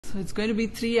So it's going to be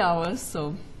 3 hours,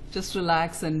 so just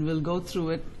relax and we'll go through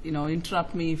it. You know,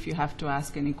 interrupt me if you have to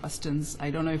ask any questions. I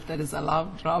don't know if that is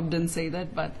allowed. Rob didn't say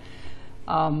that, but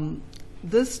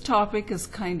this topic is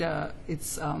kind of,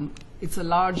 it's a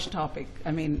large topic.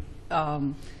 I mean,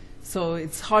 so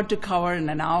it's hard to cover in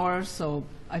an hour, so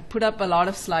I put up a lot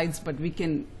of slides, but we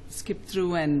can skip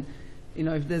through and, you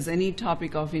know, if there's any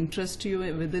topic of interest to you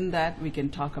within that, we can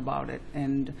talk about it.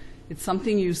 And it's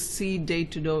something you see day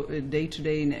to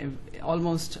day in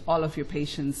almost all of your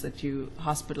patients that you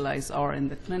hospitalize or in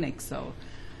the clinic. So,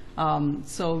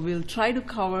 so we'll try to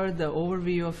cover the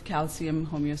overview of calcium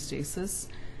homeostasis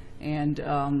and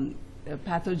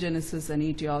pathogenesis and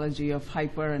etiology of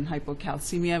hyper and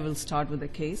hypocalcemia. We'll start with a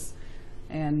case,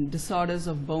 and disorders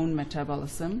of bone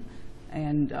metabolism,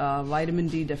 and vitamin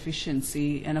D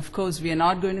deficiency. And of course, we are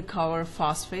not going to cover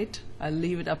phosphate. I'll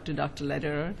leave it up to Dr.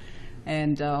 Lederer.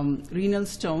 And renal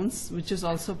stones, which is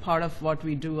also part of what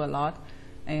we do a lot.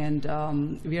 And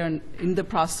we are in the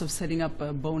process of setting up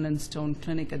a bone and stone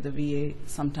clinic at the VA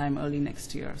sometime early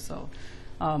next year. So,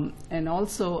 and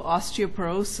also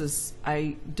osteoporosis.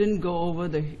 I didn't go over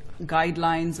the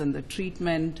guidelines and the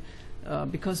treatment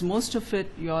because most of it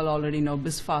you all already know,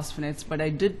 bisphosphonates, but I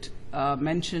did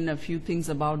mention a few things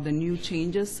about the new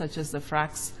changes, such as the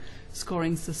FRAX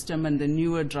scoring system and the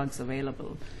newer drugs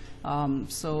available.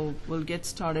 So we'll get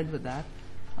started with that.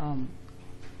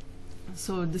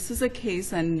 So this is a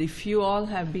case, and if you all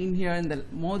have been here in the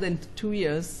more than 2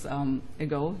 years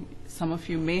ago, some of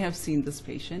you may have seen this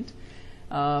patient.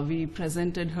 We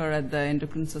presented her at the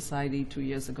Endocrine Society 2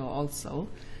 years ago also.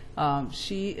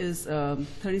 She is a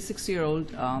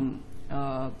 36-year-old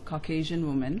Caucasian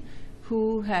woman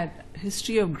who had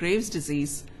history of Graves'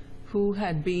 disease, who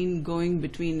had been going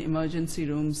between emergency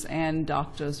rooms and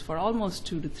doctors for almost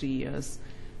 2 to 3 years,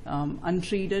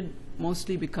 untreated,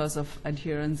 mostly because of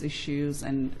adherence issues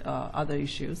and other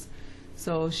issues.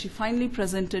 So she finally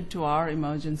presented to our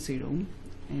emergency room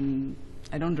in,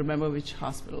 I don't remember which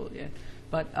hospital yet,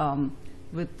 but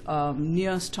with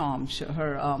near storm.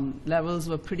 Her levels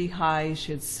were pretty high.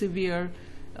 She had severe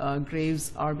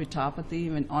Graves'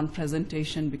 orbitopathy when on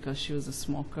presentation because she was a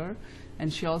smoker.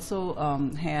 And she also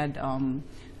had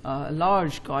a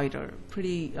large goiter,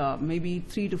 pretty, maybe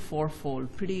 3 to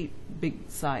 4-fold, pretty big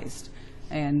sized.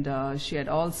 And she had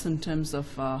all symptoms of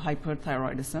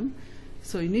hyperthyroidism.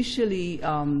 So initially,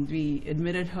 we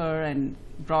admitted her and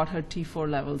brought her T4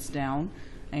 levels down.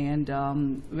 And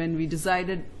when we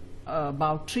decided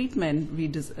about treatment,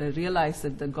 we realized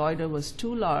that the goiter was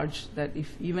too large, that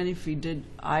even if we did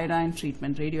iodine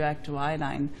treatment, radioactive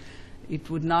iodine, it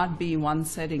would not be one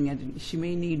setting, and she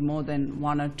may need more than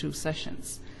 1 or 2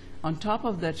 sessions. On top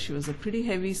of that, she was a pretty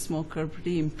heavy smoker,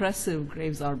 pretty impressive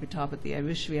Graves' orbitopathy. I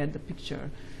wish we had the picture.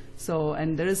 So,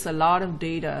 and there is a lot of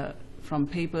data from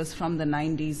papers from the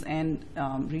 90s and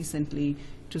recently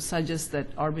to suggest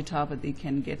that orbitopathy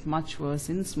can get much worse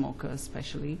in smokers,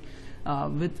 especially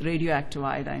with radioactive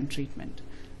iodine treatment.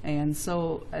 And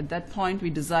so at that point we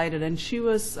decided, and she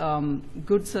was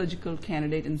good surgical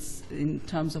candidate in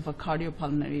terms of a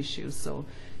cardiopulmonary issues. So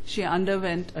she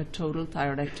underwent a total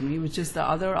thyroidectomy, which is the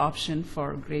other option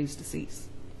for Graves' disease.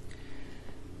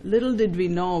 Little did we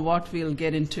know what we'll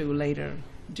get into later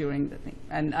during the thing.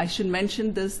 And I should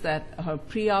mention this, that her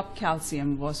pre-op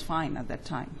calcium was fine at that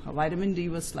time. Her vitamin D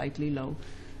was slightly low,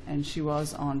 and she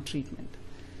was on treatment.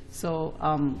 So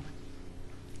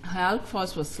her alk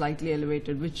phos was slightly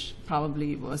elevated, which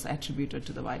probably was attributed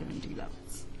to the vitamin D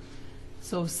levels.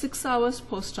 So 6 hours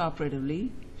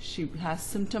post-operatively, she has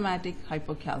symptomatic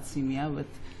hypocalcemia with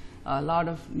a lot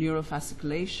of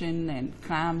neurofasciculation and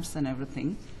cramps and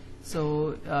everything.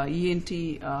 So ENT,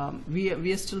 we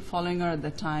are still following her at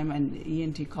the time, and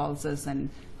ENT calls us,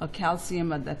 and her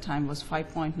calcium at that time was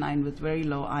 5.9 with very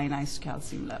low ionized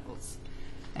calcium levels.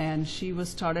 And she was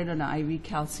started on an IV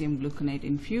calcium gluconate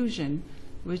infusion,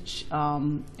 which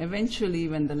eventually,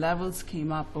 when the levels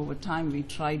came up over time, we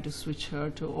tried to switch her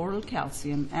to oral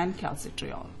calcium and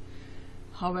calcitriol.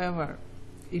 However,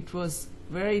 it was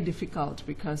very difficult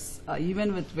because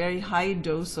even with very high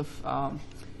dose of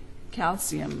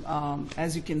calcium,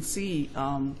 as you can see,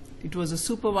 it was a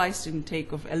supervised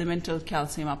intake of elemental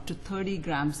calcium up to 30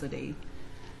 grams a day,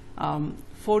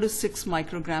 4 to 6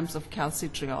 micrograms of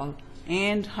calcitriol,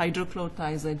 and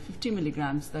hydrochlorothiazide 50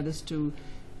 milligrams, that is to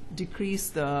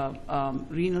decrease the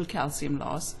renal calcium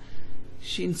loss.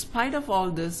 She, in spite of all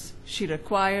this, she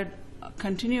required a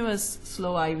continuous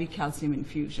slow IV calcium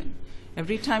infusion.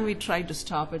 Every time we tried to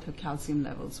stop it, her calcium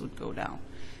levels would go down.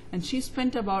 And she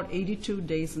spent about 82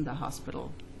 days in the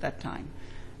hospital that time.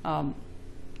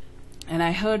 And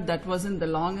I heard that wasn't the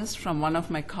longest from one of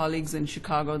my colleagues in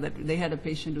Chicago, that they had a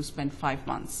patient who spent 5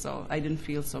 months. So I didn't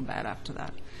feel so bad after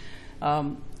that.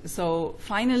 So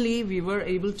finally, we were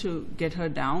able to get her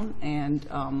down, and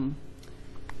let's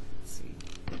see.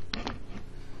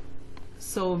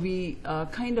 So we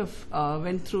kind of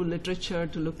went through literature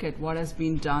to look at what has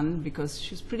been done, because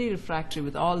she's pretty refractory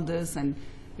with all this, and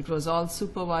it was all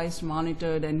supervised,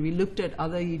 monitored, and we looked at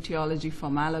other etiology for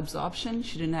malabsorption.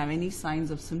 She didn't have any signs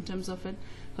of symptoms of it.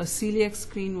 Her celiac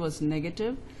screen was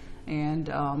negative, and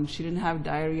she didn't have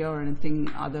diarrhea or anything,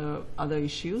 other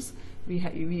issues. We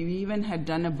even had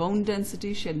done a bone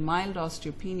density. She had mild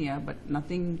osteopenia, but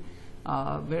nothing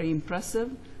very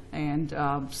impressive. And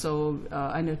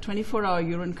and a 24-hour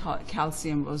urine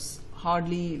calcium was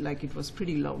hardly, like, it was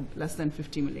pretty low, less than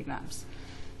 50 milligrams.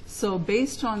 So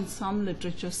based on some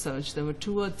literature search, there were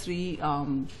 2 or 3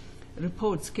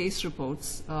 reports, case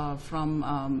reports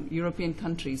from European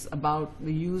countries about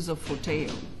the use of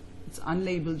Forteo. It's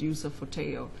unlabeled use of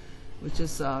Forteo, which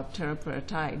is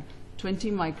teriparatide,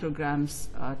 20 micrograms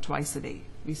twice a day.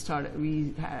 We started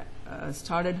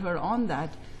her on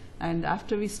that, and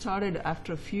after we started,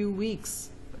 after a few weeks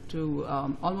to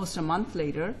almost a month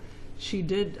later, she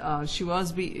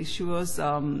was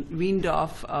weaned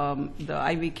off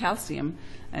the IV calcium,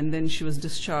 and then she was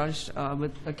discharged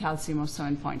with a calcium of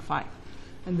 7.5.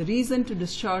 And the reason to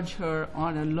discharge her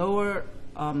on a lower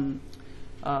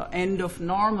end of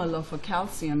normal of a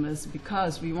calcium is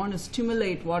because we want to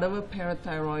stimulate whatever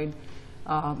parathyroid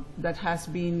that has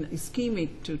been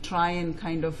ischemic to try and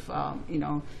kind of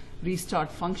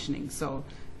restart functioning. So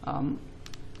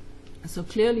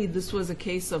clearly this was a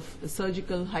case of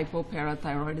surgical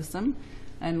hypoparathyroidism,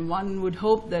 and one would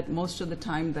hope that most of the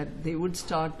time that they would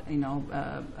start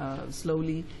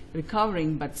slowly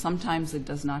recovering, but sometimes it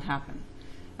does not happen.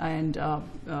 And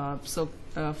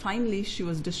finally she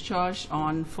was discharged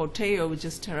on Forteo, which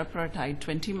is teriparatide,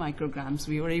 20 micrograms.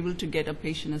 We were able to get a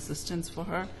patient assistance for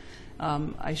her.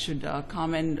 I should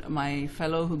commend my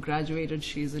fellow who graduated.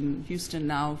 She's in Houston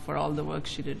now, for all the work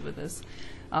she did with us.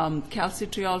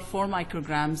 Calcitriol 4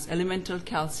 micrograms, elemental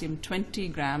calcium 20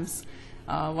 grams.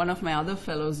 One of my other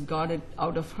fellows got it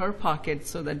out of her pocket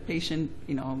so that patient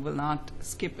will not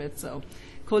skip it. So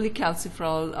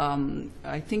cholecalciferol,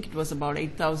 I think it was about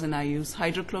 8,000 IUs,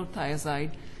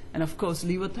 hydrochlorothiazide, and of course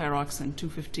levothyroxine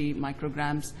 250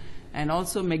 micrograms. And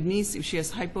also magnesium, she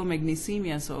has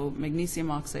hypomagnesemia, so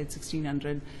magnesium oxide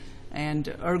 1,600, and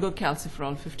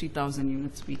ergocalciferol 50,000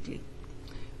 units weekly.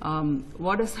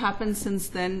 What has happened since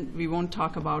then, we won't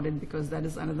talk about it because that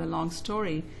is another long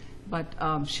story, but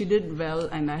she did well,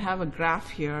 and I have a graph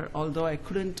here, although I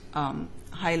couldn't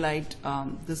highlight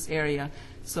this area.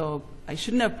 So I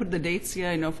shouldn't have put the dates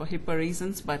here, for HIPAA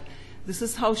reasons, but this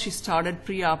is how she started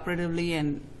preoperatively,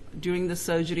 and during the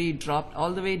surgery dropped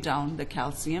all the way down, the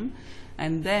calcium,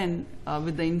 and then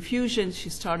with the infusion she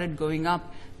started going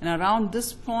up, and around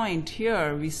this point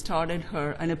here we started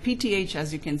her, and a PTH,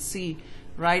 as you can see,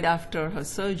 right after her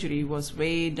surgery was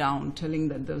way down, telling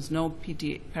that there was no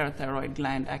parathyroid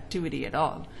gland activity at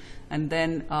all. And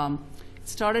then it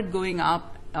started going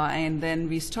up, and then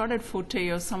we started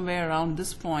Forteo somewhere around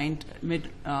this point,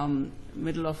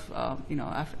 middle of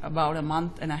about a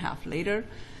month and a half later.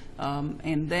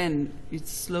 And then it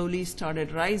slowly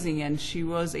started rising, and she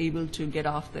was able to get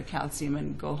off the calcium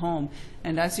and go home.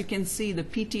 And as you can see, the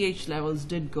PTH levels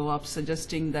did go up,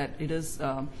 suggesting that it is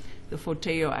the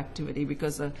Forteo activity,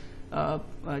 because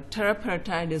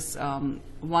teriparatide is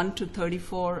 1 to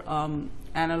 34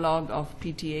 analog of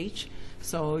PTH,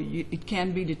 so it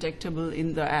can be detectable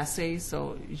in the assay.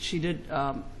 So she did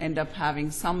end up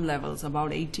having some levels,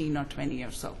 about 18 or 20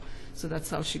 or so. So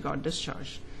that's how she got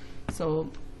discharged.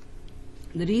 So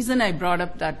the reason I brought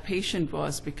up that patient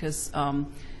was because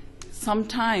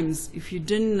sometimes if you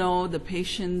didn't know the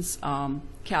patient's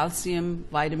calcium,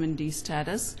 vitamin D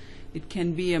status, it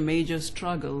can be a major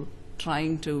struggle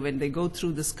trying to, when they go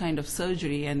through this kind of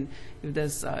surgery, and if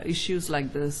there's issues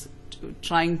like this,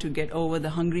 trying to get over the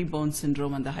hungry bone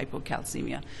syndrome and the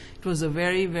hypocalcemia. It was a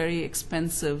very, very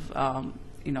expensive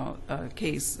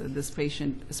case, this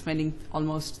patient spending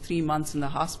almost 3 months in the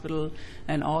hospital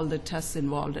and all the tests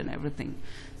involved and everything.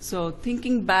 So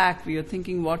thinking back, we were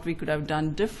thinking what we could have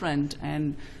done different,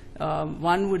 and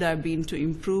one would have been to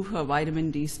improve her vitamin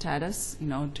D status,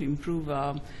 to improve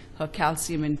her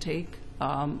calcium intake,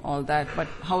 all that. But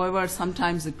however,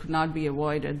 sometimes it could not be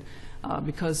avoided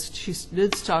because she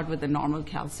did start with a normal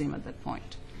calcium at that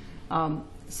point.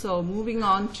 So moving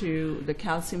on to the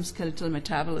calcium skeletal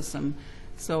metabolism.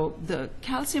 So the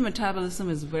calcium metabolism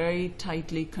is very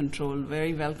tightly controlled,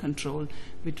 very well controlled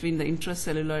between the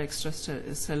intracellular,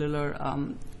 extracellular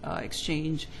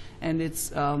exchange, and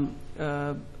it's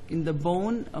in the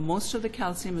bone. Most of the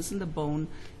calcium is in the bone.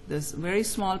 There's very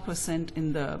small percent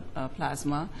in the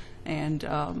plasma, and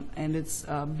it's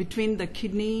between the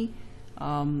kidney,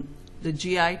 the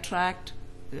GI tract,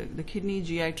 the kidney,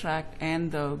 GI tract,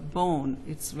 and the bone.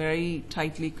 It's very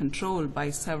tightly controlled by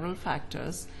several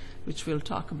factors, which we'll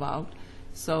talk about.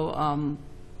 So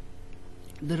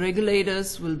the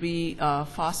regulators will be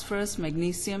phosphorus,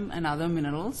 magnesium, and other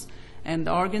minerals. And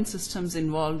the organ systems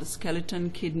involved: skeleton,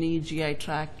 kidney, GI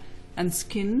tract, and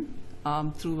skin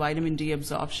through vitamin D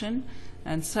absorption.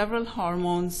 And several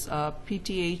hormones: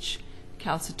 PTH,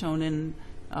 calcitonin,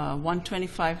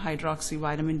 1,25-hydroxy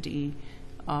vitamin D,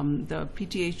 the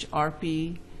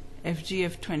PTH-RP,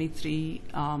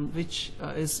 FGF23, which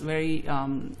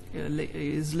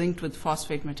is linked with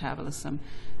phosphate metabolism,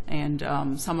 and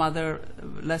some other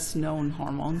less known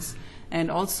hormones, and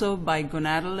also by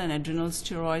gonadal and adrenal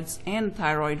steroids and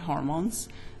thyroid hormones.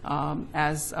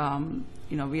 As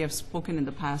we have spoken in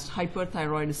the past,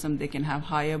 hyperthyroidism, they can have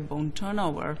higher bone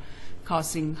turnover,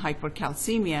 causing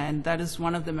hypercalcemia, and that is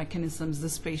one of the mechanisms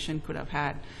this patient could have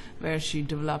had, where she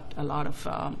developed a lot of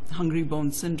hungry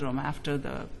bone syndrome after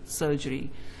the surgery.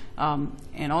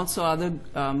 And also other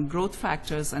growth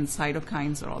factors and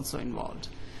cytokines are also involved.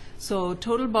 So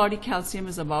total body calcium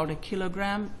is about 1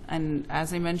 kilogram, and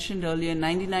as I mentioned earlier,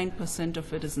 99%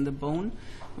 of it is in the bone,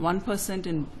 1%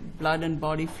 in blood and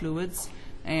body fluids,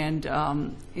 and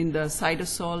in the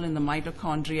cytosol, in the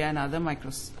mitochondria, and other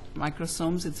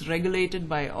microsomes. It's regulated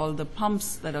by all the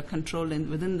pumps that are controlled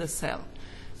within the cell.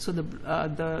 So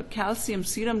the calcium,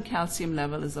 serum calcium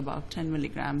level is about 10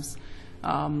 milligrams,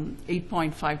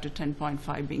 8.5 to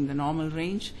 10.5 being the normal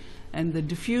range. And the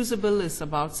diffusible is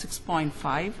about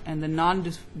 6.5, and the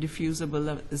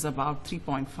non-diffusible is about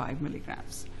 3.5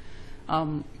 milligrams.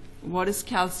 What is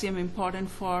calcium important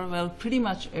for? Well, pretty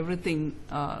much everything: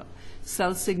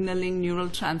 cell signaling, neural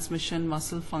transmission,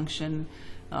 muscle function,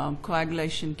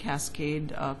 coagulation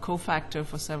cascade, cofactor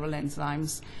for several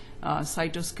enzymes,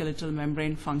 cytoskeletal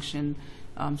membrane function,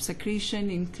 secretion,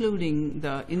 including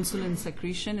the insulin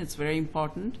secretion. It's very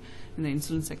important in the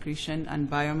insulin secretion, and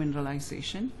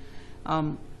biomineralization.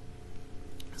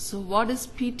 So what is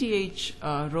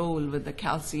PTH role with the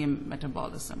calcium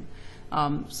metabolism?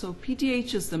 So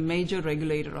PTH is the major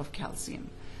regulator of calcium.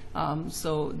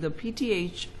 So the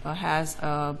PTH has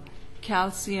a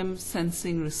calcium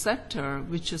sensing receptor,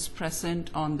 which is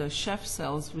present on the Sheff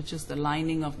cells, which is the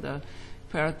lining of the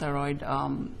parathyroid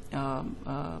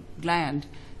gland,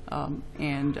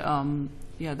 and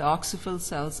the oxyphil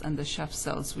cells and the Sheff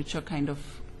cells, which are kind of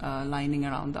lining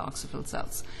around the oxyphil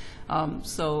cells.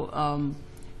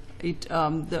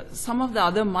 Some of the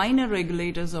other minor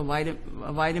regulators are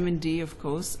vitamin D, of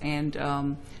course, and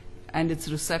its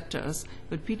receptors,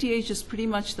 but PTH is pretty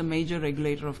much the major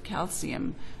regulator of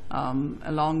calcium,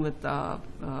 along with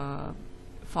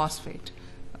phosphate.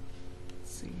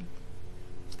 Let's see.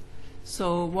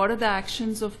 So what are the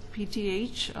actions of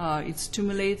PTH? It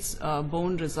stimulates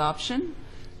bone resorption,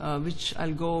 which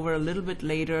I'll go over a little bit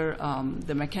later,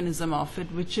 the mechanism of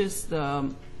it, which is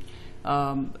the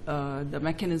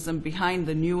mechanism behind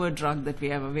the newer drug that we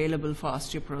have available for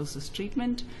osteoporosis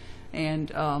treatment.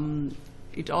 And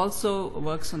it also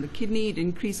works on the kidney. It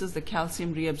increases the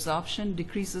calcium reabsorption,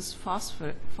 decreases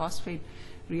phosphate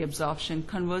reabsorption,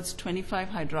 converts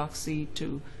 25-hydroxy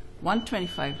to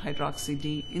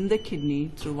 1,25-hydroxy-D in the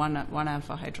kidney through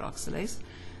 1-alpha hydroxylase.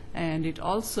 And it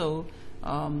also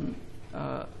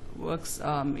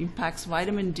impacts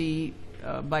vitamin D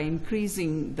by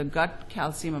increasing the gut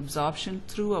calcium absorption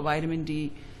through a vitamin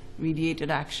D mediated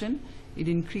action. It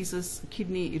increases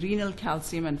kidney renal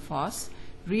calcium and phos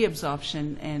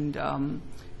reabsorption,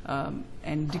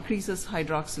 and decreases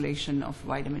hydroxylation of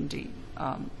vitamin D.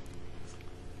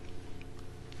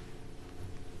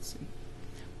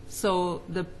 So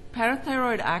the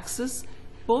parathyroid axis,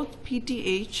 both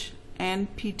PTH and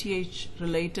PTH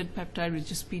related peptide, which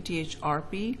is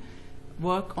PTH-RP,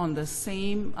 work on the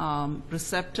same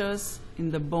receptors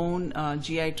in the bone,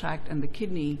 GI tract, and the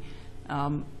kidney.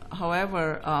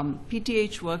 However,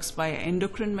 PTH works by an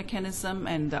endocrine mechanism,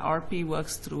 and the RP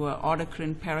works through an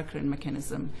autocrine-paracrine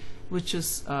mechanism, which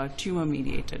is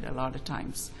tumor-mediated a lot of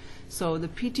times. So the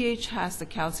PTH has the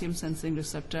calcium sensing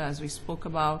receptor, as we spoke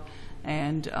about,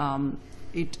 and the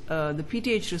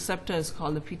PTH receptor is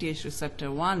called the PTH receptor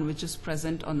 1, which is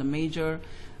present on the major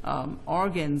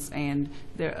organs, and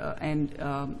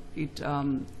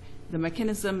the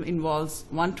mechanism involves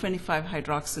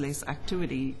 1,25-hydroxylase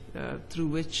activity, through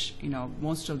which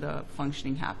most of the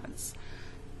functioning happens.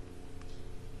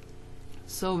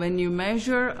 So when you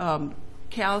measure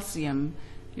calcium,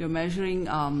 you're measuring,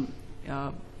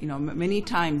 many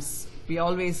times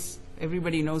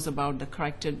everybody knows about the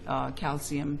corrected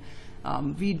calcium.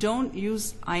 We don't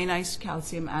use ionized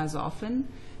calcium as often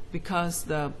because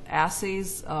the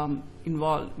assays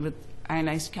involved with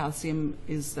ionized calcium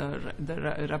is the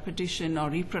repetition or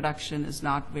reproduction is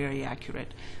not very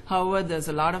accurate. However, there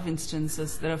are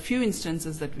a few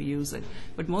instances that we use it,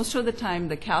 but most of the time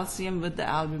the calcium with the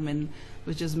albumin,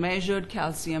 which is measured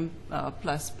calcium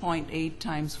plus 0.8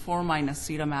 times 4 minus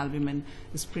serum albumin,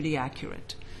 is pretty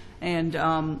accurate. And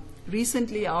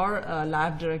recently our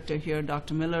lab director here,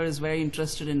 Dr. Miller, is very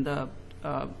interested in the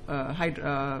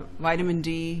vitamin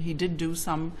D. He did do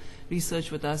some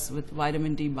research with us with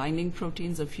vitamin D binding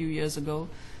proteins a few years ago,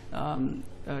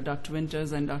 Dr.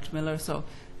 Winters and Dr. Miller. So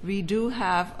we do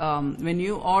have, when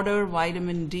you order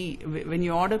vitamin D, when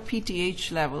you order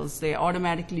PTH levels, they're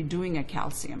automatically doing a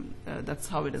calcium. That's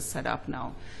how it is set up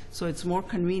now. So it's more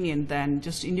convenient than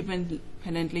just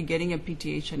independently getting a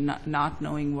PTH and not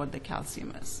knowing what the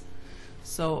calcium is.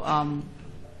 So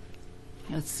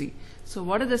let's see. So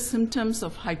what are the symptoms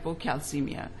of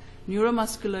hypocalcemia?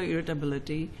 Neuromuscular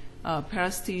irritability,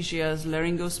 paresthesias,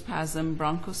 laryngospasm,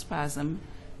 bronchospasm,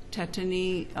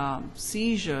 tetany,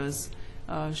 seizures,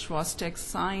 Schwastek's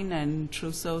sign and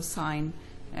Trousseau's sign,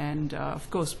 and of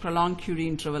course prolonged QT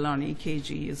interval on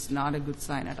EKG is not a good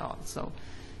sign at all. So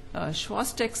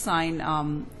Schwastek's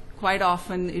sign, quite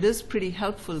often it is pretty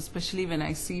helpful, especially when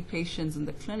I see patients in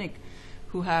the clinic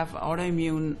who have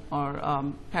autoimmune or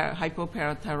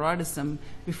hypoparathyroidism.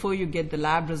 Before you get the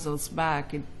lab results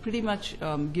back, it pretty much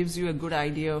gives you a good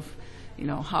idea of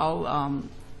how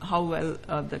well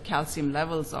the calcium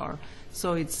levels are.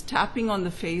 So it's tapping on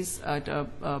the face at a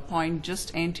point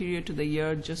just anterior to the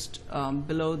ear, just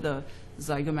below the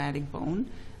zygomatic bone.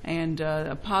 And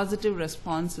a positive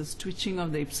response is twitching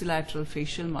of the ipsilateral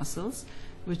facial muscles,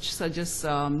 which suggests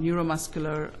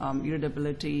neuromuscular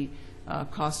irritability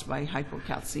caused by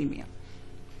hypocalcemia.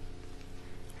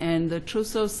 And the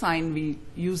Trousseau sign, we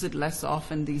use it less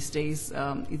often these days.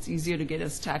 It's easier to get a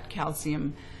stat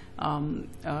calcium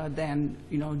than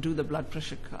do the blood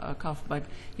pressure cuff. But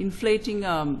inflating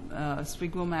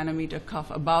sphygmomanometer cuff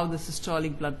above the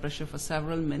systolic blood pressure for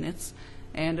several minutes,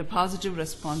 and a positive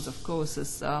response, of course,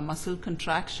 is muscle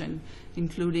contraction,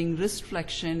 including wrist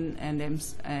flexion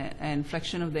and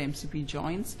flexion of the MCP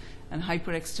joints, and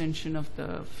hyperextension of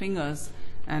the fingers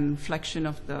and flexion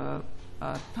of the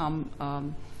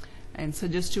thumb, and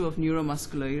suggestive of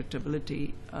neuromuscular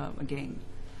irritability again.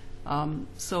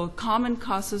 So common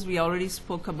causes, we already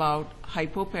spoke about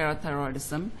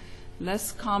hypoparathyroidism.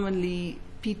 Less commonly,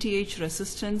 PTH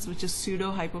resistance, which is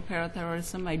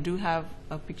pseudo-hypoparathyroidism. I do have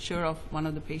a picture of one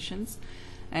of the patients.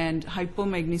 And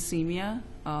hypomagnesemia.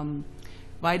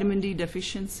 Vitamin D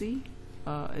deficiency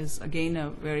is again a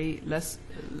very less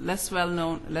well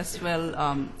known, less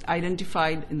well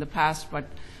identified in the past, but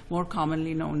more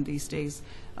commonly known these days.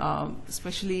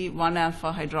 Especially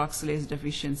 1-alpha hydroxylase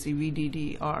deficiency,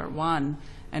 VDDR1,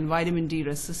 and vitamin D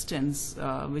resistance,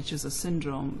 which is a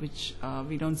syndrome which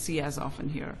we don't see as often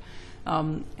here.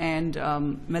 And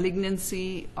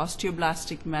malignancy,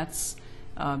 osteoblastic Mets,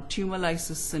 tumor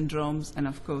lysis syndromes, and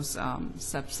of course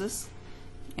sepsis.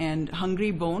 And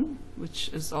hungry bone, which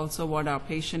is also what our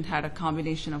patient had, a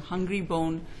combination of hungry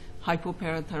bone,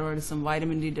 hypoparathyroidism,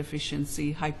 vitamin D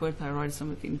deficiency, hyperthyroidism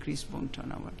with increased bone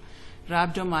turnover.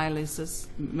 Rhabdomyolysis,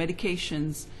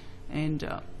 medications, and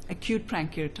acute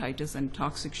pancreatitis and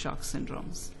toxic shock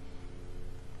syndromes.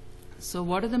 So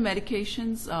what are the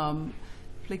medications?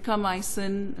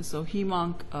 Plicamycin, so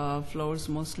hem-onc fluors,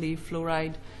 mostly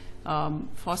fluoride,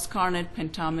 foscarnet,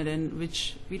 pentamidine,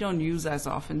 which we don't use as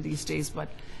often these days, but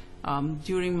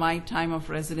during my time of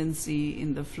residency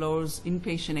in the floors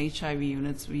inpatient HIV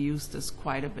units, we used this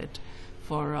quite a bit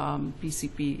for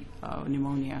PCP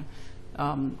pneumonia.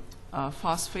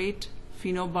 Phosphate,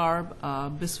 phenobarb,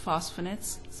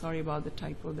 bisphosphonates. Sorry about the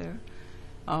typo there.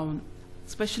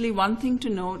 Especially one thing to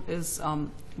note is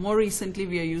more recently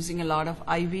we are using a lot of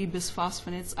IV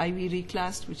bisphosphonates, IV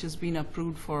reclast, which has been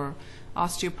approved for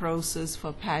osteoporosis,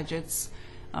 for Paget's,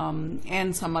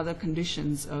 and some other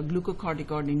conditions,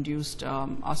 glucocorticoid-induced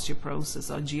osteoporosis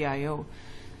or GIO.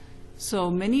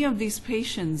 So many of these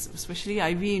patients, especially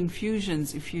IV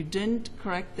infusions, if you didn't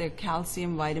correct their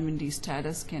calcium vitamin D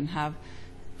status, can have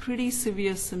pretty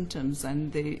severe symptoms,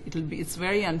 and it's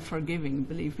very unforgiving,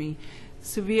 believe me.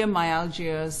 Severe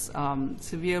myalgias,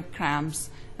 severe cramps,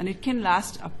 and it can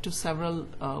last up to several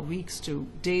weeks to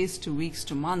days to weeks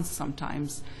to months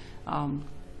sometimes.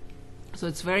 So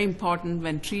it's very important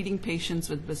when treating patients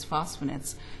with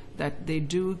bisphosphonates that they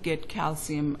do get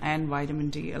calcium and vitamin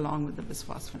D along with the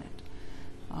bisphosphonate.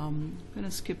 I'm going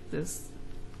to skip this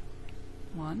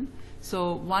one.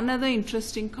 So one other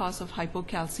interesting cause of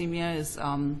hypocalcemia is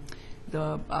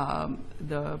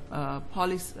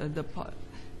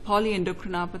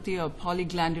polyendocrinopathy or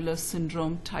polyglandular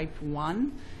syndrome type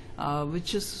 1,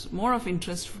 which is more of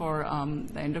interest for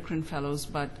the endocrine fellows,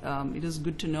 but it is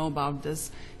good to know about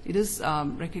this. It is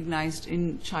recognized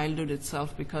in childhood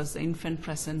itself because the infant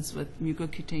presents with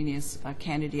mucocutaneous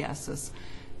candidiasis,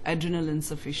 adrenal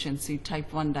insufficiency,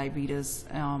 type 1 diabetes,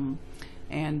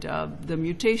 and the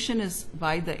mutation is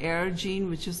by the AIR gene,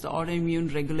 which is the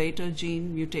autoimmune regulator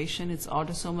gene mutation. It's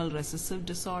autosomal recessive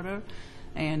disorder.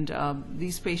 And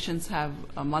these patients have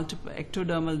multiple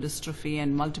ectodermal dystrophy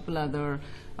and multiple other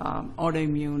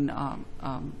autoimmune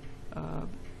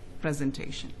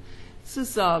presentation. This is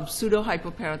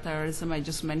pseudo-hypoparathyroidism I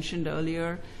just mentioned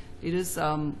earlier. It is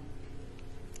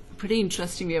pretty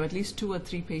interesting. We have at least 2 or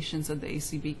 3 patients at the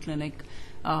ACB clinic.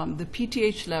 The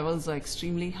PTH levels are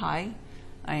extremely high,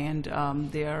 and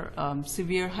they are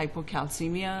severe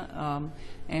hypocalcemia,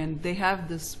 and they have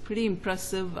this pretty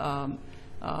impressive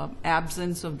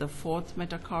absence of the 4th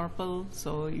metacarpal.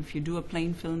 So if you do a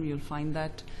plain film, you'll find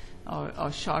that,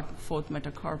 or short 4th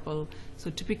metacarpal. So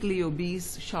typically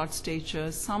obese, short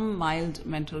stature, some mild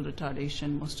mental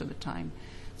retardation most of the time.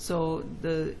 So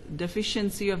the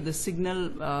deficiency of the signal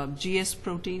GS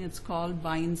protein, it's called,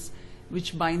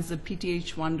 which binds the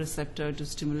PTH1 receptor to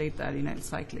stimulate the adenyl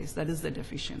cyclase. That is the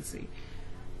deficiency.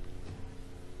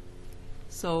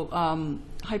 So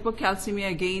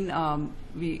hypocalcemia, again,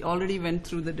 we already went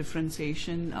through the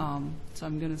differentiation, so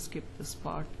I'm going to skip this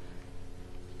part.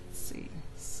 Let's see.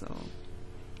 So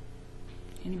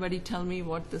anybody tell me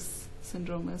what this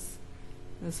syndrome is?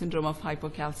 The syndrome of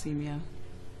hypocalcemia.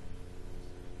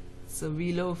 It's a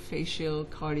velofacial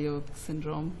cardio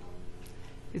syndrome.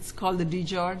 It's called the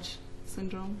DiGeorge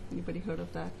syndrome. Anybody heard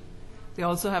of that? They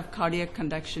also have cardiac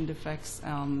conduction defects,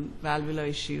 valvular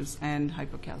issues, and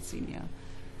hypocalcemia.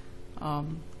 Let's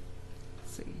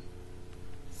see.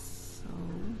 So,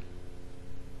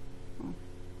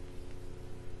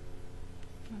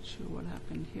 not sure what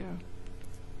happened here.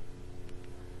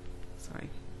 Sorry.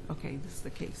 Okay, this is the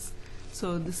case.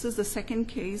 So this is the second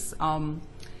case.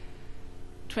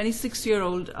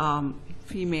 26-year-old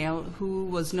female who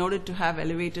was noted to have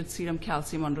elevated serum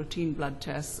calcium on routine blood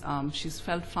tests. She's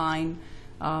felt fine.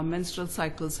 Menstrual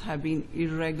cycles have been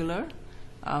irregular.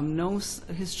 No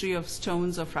history of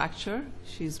stones or fracture.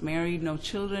 She's married, no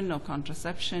children, no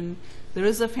contraception. There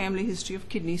is a family history of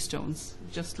kidney stones,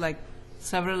 just like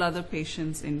several other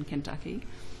patients in Kentucky.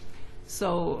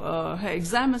 So her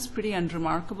exam is pretty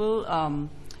unremarkable,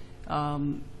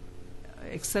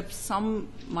 except some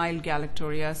mild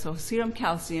galactorrhea. So serum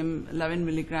calcium 11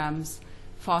 milligrams,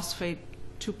 phosphate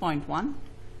 2.1,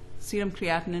 serum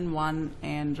creatinine 1,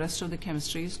 and rest of the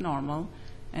chemistry is normal.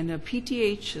 And her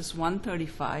PTH is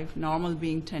 135, normal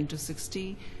being 10 to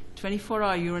 60,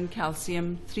 24-hour urine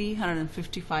calcium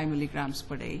 355 milligrams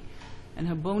per day. And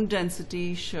her bone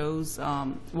density shows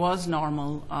was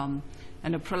normal, and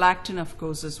her prolactin, of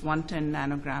course, is 110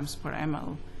 nanograms per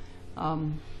ml.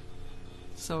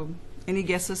 So any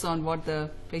guesses on what the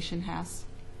patient has?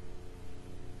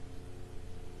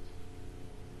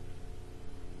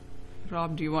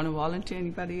 Rob, do you want to volunteer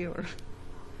anybody, or?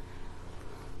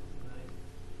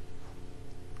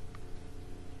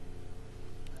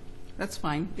 That's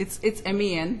fine. It's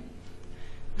MEN.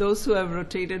 Those who have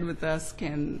rotated with us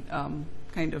can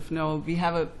kind of know. We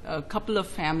have a couple of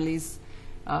families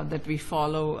that we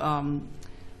follow,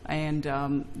 and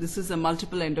this is a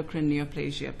multiple endocrine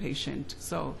neoplasia patient.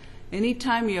 So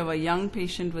anytime you have a young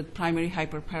patient with primary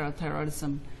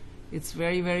hyperparathyroidism, it's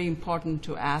very, very important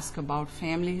to ask about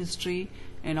family history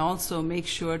and also make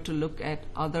sure to look at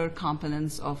other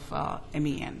components of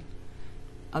MEN.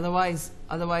 Otherwise,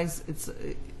 it's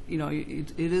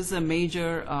it is a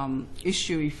major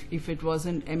issue if it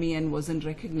wasn't, MEN wasn't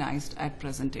recognized at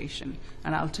presentation,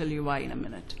 and I'll tell you why in a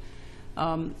minute.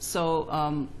 Primary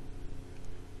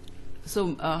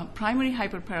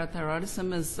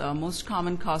hyperparathyroidism is the most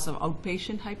common cause of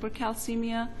outpatient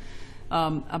hypercalcemia.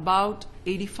 About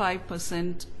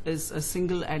 85% is a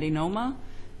single adenoma.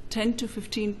 10 to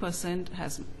 15%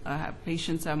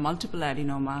 patients have multiple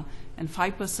adenoma, and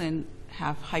 5%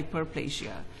 have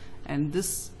hyperplasia. And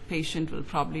this patient will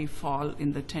probably fall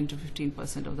in the 10 to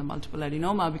 15% of the multiple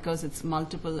adenoma because it's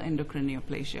multiple endocrine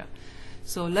neoplasia.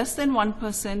 So less than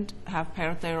 1% have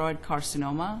parathyroid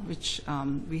carcinoma, which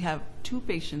we have 2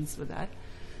 patients with that.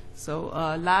 So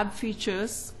lab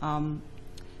features,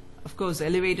 of course,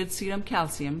 elevated serum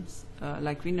calcium,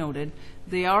 like we noted.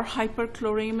 They are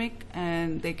hyperchloremic,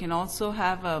 and they can also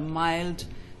have a mild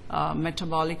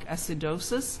metabolic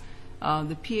acidosis.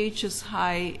 The pH is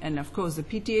high, and of course the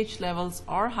PTH levels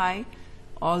are high,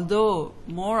 although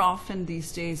more often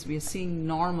these days we are seeing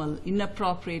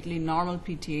inappropriately normal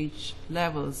PTH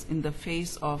levels in the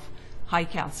face of high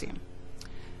calcium.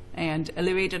 And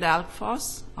elevated alk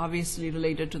phos, obviously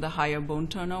related to the higher bone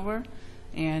turnover,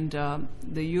 and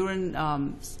the urine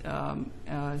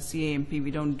CAMP,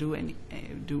 we don't do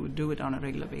it on a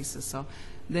regular basis. So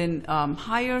then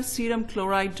higher serum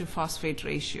chloride to phosphate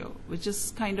ratio, which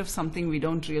is kind of something we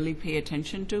don't really pay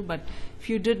attention to, but if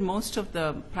you did most of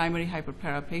the primary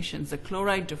hyperpara patients, the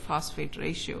chloride to phosphate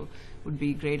ratio would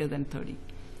be greater than 30.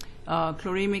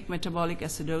 Chloremic metabolic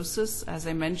acidosis, as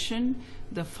I mentioned,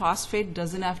 the phosphate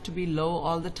doesn't have to be low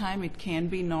all the time. It can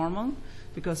be normal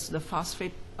because the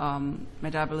phosphate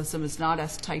metabolism is not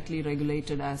as tightly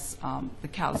regulated as the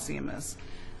calcium is.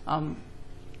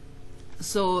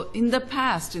 So in the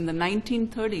past, in the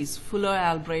 1930s, Fuller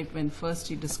Albright, when first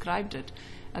he described it,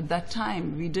 at that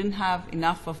time we didn't have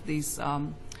enough of these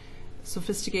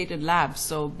sophisticated labs.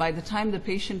 So by the time the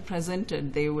patient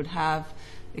presented, they would have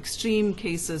extreme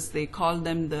cases. They called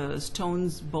them the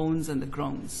stones, bones, and the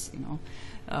groans.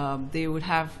 They would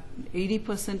have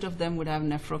 80% of them would have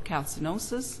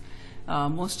nephrocalcinosis.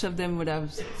 Most of them would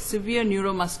have severe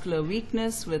neuromuscular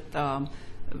weakness with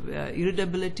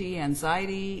irritability,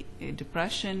 anxiety,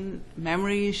 depression,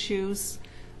 memory issues,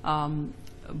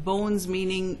 bones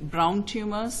meaning brown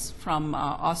tumors from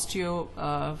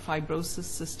osteofibrosis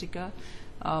cystica,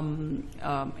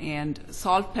 and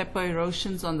salt pepper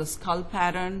erosions on the skull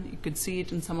pattern. You could see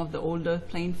it in some of the older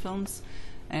plain films,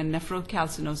 and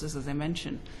nephrocalcinosis, as I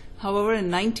mentioned. However, in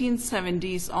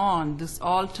 1970s on, this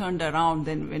all turned around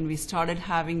then when we started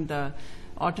having the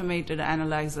automated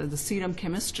analyzer, the serum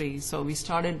chemistry. So we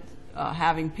started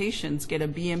having patients get a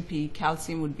BMP,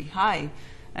 calcium would be high,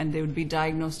 and they would be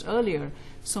diagnosed earlier.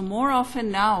 So more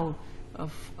often now,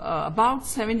 about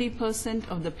 70%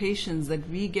 of the patients that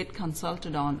we get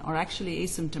consulted on are actually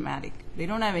asymptomatic. They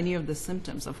don't have any of the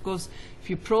symptoms. Of course, if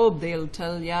you probe, they'll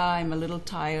tell, yeah, I'm a little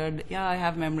tired, yeah, I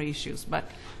have memory issues, but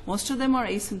most of them are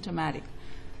asymptomatic.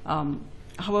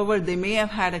 However, they may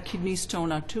have had a kidney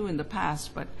stone or two in the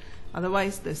past, but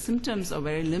otherwise the symptoms are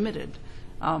very limited.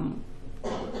 Let's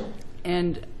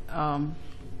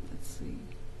see.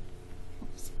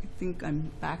 Oops, I think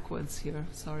I'm backwards here,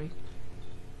 sorry.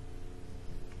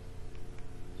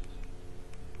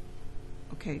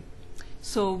 Okay,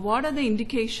 so what are the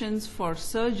indications for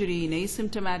surgery in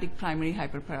asymptomatic primary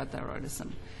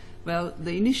hyperparathyroidism? Well,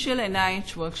 the initial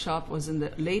NIH workshop was in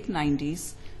the late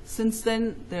 90s. Since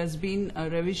then, there's been a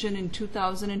revision in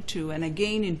 2002 and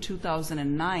again in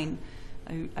 2009.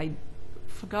 I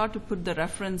forgot to put the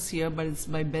reference here, but it's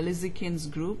by Belizikian's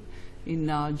group in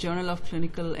Journal of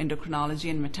Clinical Endocrinology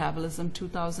and Metabolism,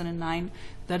 2009.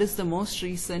 That is the most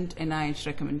recent NIH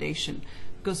recommendation.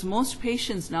 Because most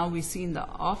patients now we see in the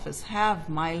office have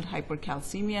mild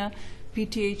hypercalcemia.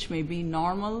 PTH may be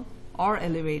normal or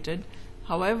elevated.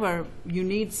 However, you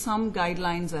need some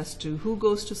guidelines as to who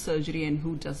goes to surgery and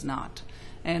who does not.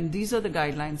 And these are the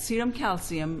guidelines. Serum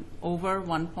calcium over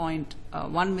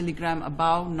 1.1 milligram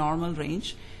above normal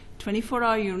range.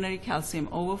 24-hour urinary calcium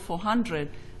over 400,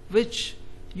 which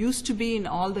used to be in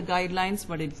all the guidelines,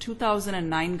 but in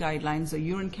 2009 guidelines, the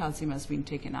urine calcium has been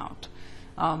taken out.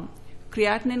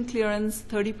 Creatinine clearance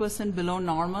 30% below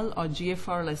normal or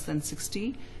GFR less than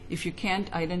 60 if you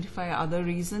can't identify other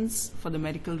reasons for the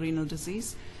medical renal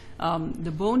disease.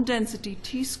 The bone density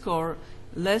T-score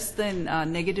less than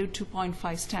negative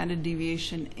 2.5 standard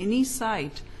deviation any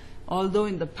site, although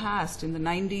in the past, in the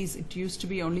 90s, it used to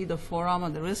be only the forearm or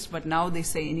the wrist, but now they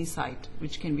say any site,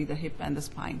 which can be the hip and the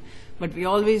spine. But we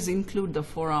always include the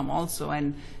forearm also,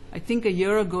 and I think a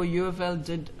year ago, U of L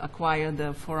did acquire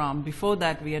the forearm. Before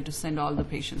that, we had to send all the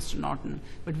patients to Norton.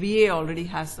 But VA already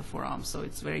has the forearm, so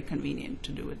it's very convenient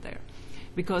to do it there.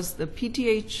 Because the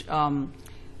PTH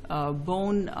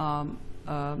bone,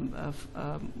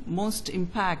 most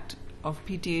impact of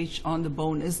PTH on the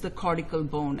bone is the cortical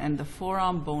bone, and the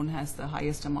forearm bone has the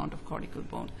highest amount of cortical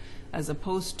bone, as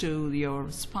opposed to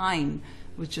your spine,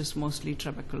 which is mostly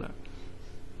trabecular.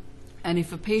 And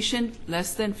if a patient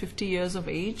less than 50 years of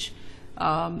age,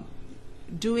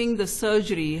 doing the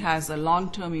surgery has a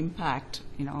long-term impact,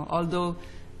 although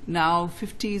now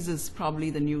 50s is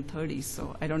probably the new 30s,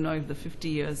 so I don't know if the 50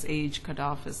 years age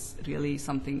cutoff is really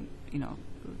something,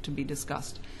 to be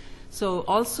discussed. So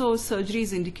also surgery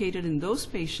is indicated in those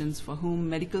patients for whom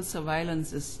medical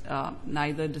surveillance is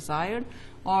neither desired,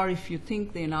 or if you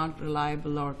think they're not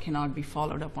reliable or cannot be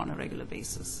followed up on a regular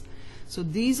basis. So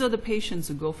these are the patients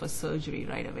who go for surgery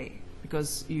right away.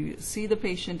 because you see the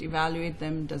patient, evaluate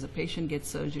them, does the patient get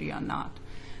surgery or not.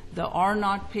 The or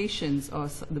not patients, or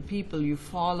the people you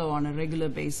follow on a regular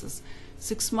basis,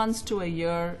 6 months to a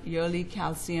year, yearly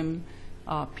calcium,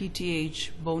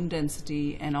 PTH, bone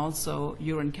density, and also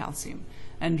urine calcium,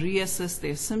 and reassess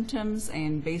their symptoms,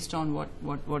 and based on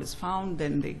what is found,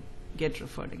 then they get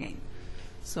referred again.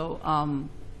 So,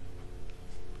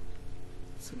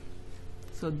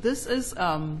 so this is,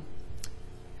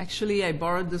 actually I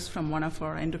borrowed this from one of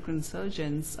our endocrine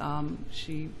surgeons.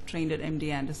 She trained at MD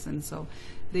Anderson. So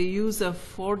they use a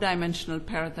 4-dimensional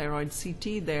parathyroid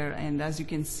CT there, and as you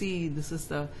can see, this is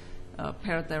the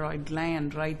parathyroid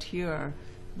gland right here.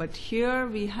 But here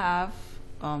we have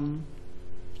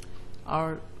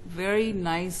our very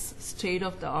nice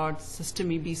state-of-the-art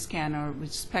System EB scanner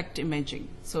with SPECT imaging.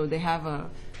 So they have a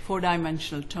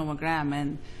 4-dimensional tomogram,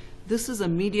 and this is a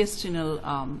mediastinal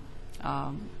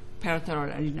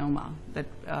parathyroid adenoma that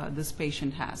this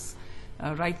patient has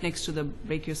right next to the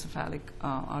brachiocephalic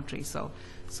artery.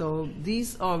 So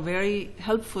these are very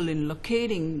helpful in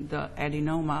locating the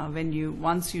adenoma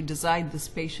once you decide this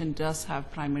patient does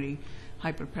have primary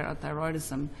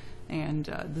hyperparathyroidism. And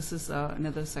this is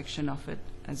another section of it,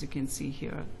 as you can see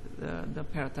here, the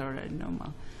parathyroid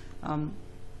adenoma.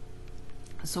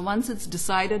 So once it's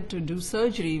decided to do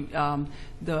surgery,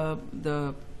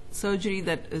 the surgery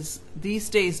that is these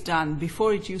days done,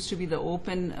 before it used to be the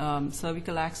open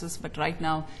cervical access, but right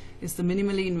now is the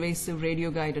minimally invasive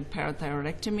radio-guided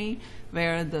parathyroidectomy,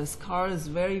 where the scar is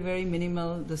very, very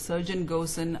minimal. The surgeon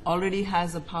goes in, already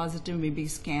has a positive MIB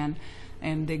scan,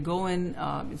 and they go in,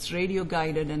 it's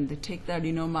radio-guided, and they take the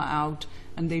adenoma out,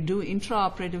 and they do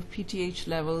intraoperative PTH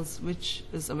levels, which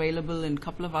is available in a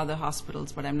couple of other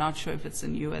hospitals, but I'm not sure if it's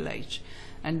in ULH.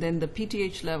 And then the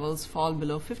PTH levels fall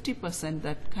below 50%,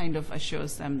 that kind of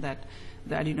assures them that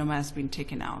the adenoma has been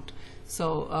taken out.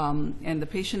 So, and the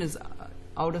patient is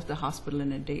out of the hospital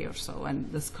in a day or so,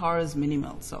 and the scar is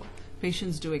minimal. So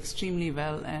patients do extremely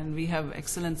well, and we have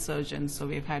excellent surgeons, so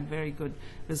we've had very good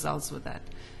results with that.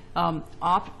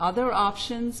 Other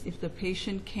options, if the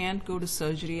patient can't go to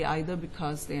surgery, either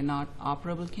because they're not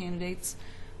operable candidates,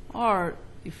 or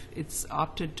if it's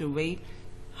opted to wait,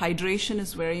 hydration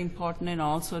is very important, and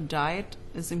also diet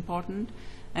is important.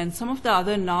 And some of the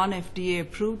other non-FDA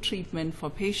approved treatment for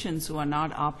patients who are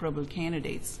not operable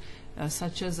candidates,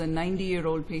 such as a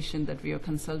 90-year-old patient that we are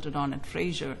consulted on at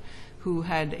Fraser, who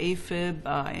had AFib,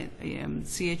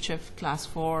 CHF class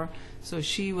 4, so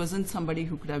she wasn't somebody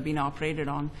who could have been operated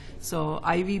on. So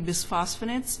IV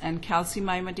bisphosphonates and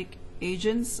calcimimetic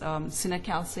agents,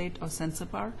 cinacalcate or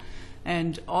Sensipar,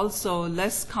 and also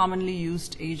less commonly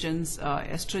used agents,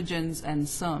 estrogens and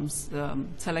SERMs, the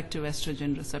selective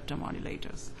estrogen receptor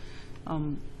modulators.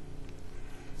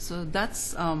 So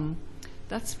that's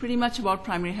pretty much about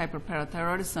primary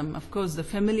hyperparathyroidism. Of course, the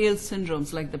familial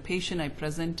syndromes, like the patient I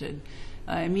presented,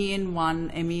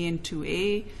 MEN1,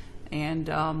 MEN2A,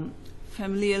 and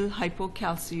familial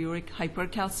hypocalciuric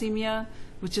hypercalcemia,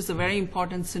 which is a very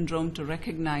important syndrome to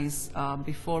recognize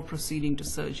before proceeding to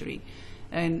surgery.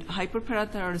 And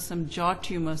hyperparathyroidism jaw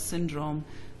tumor syndrome,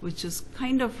 which is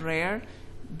kind of rare.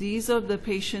 These are the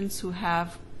patients who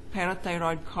have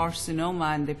parathyroid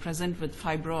carcinoma, and they present with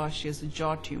fibroosseous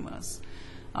jaw tumors.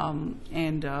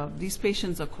 These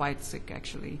patients are quite sick,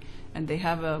 actually, and they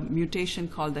have a mutation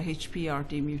called the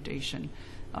HPRT mutation.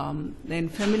 Then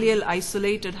familial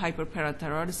isolated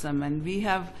hyperparathyroidism, and we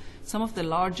have some of the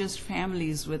largest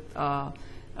families with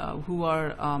who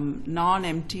are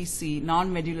non-MTC,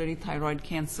 non-medullary thyroid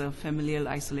cancer, familial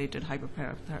isolated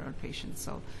hyperparathyroid patients.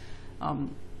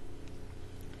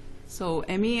 So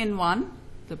MEN1,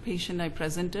 the patient I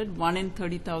presented, 1 in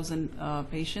 30,000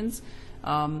 patients,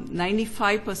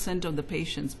 95% of the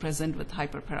patients present with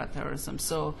hyperparathyroidism.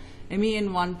 So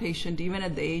MEN1 patient, even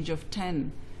at the age of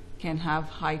 10, can have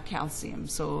high calcium.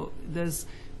 So there's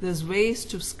ways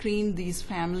to screen these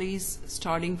families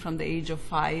starting from the age of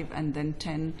 5 and then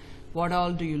 10. What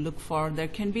all do you look for? There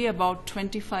can be about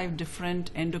 25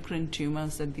 different endocrine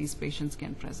tumors that these patients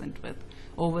can present with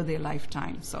over their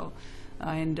lifetime. So,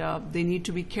 they need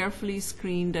to be carefully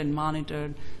screened and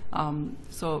monitored.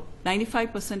 So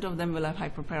 95% of them will have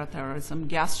hyperparathyroidism.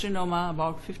 Gastrinoma,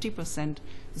 about 50%,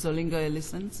 Zollinga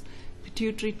elicens.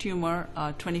 Pituitary tumor,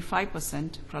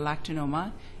 25%,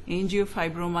 prolactinoma.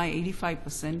 Angiofibroma,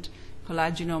 85%.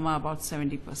 Cholangiocarcinoma, about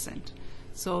 70%.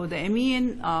 So the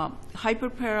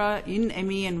hyperpara in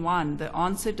MEN1, the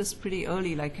onset is pretty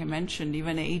early, like I mentioned.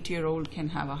 Even an 8-year-old can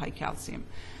have a high calcium.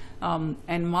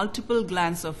 And multiple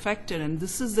glands are affected, and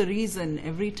this is the reason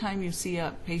every time you see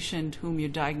a patient whom you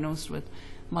diagnosed with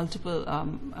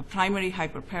primary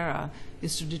hyperpara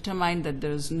is to determine that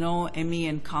there is no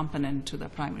MEN component to the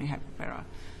primary hyperpara.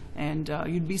 And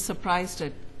you'd be surprised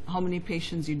at how many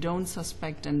patients you don't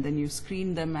suspect, and then you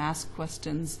screen them, ask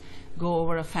questions, go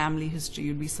over a family history.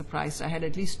 You'd be surprised. I had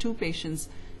at least 2 patients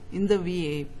in the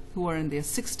VA who are in their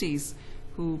 60s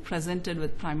who presented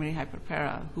with primary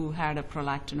hyperpara, who had a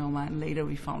prolactinoma, and later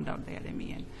we found out they had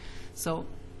MEN. So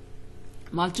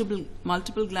multiple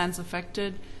glands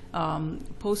affected.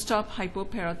 Post-op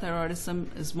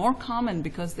hypoparathyroidism is more common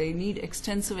because they need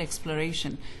extensive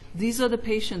exploration. These are the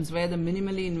patients where the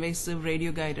minimally invasive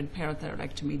radio-guided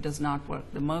parathyroidectomy does not work.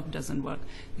 The MERP doesn't work.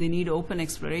 They need open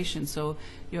exploration. So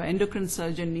your endocrine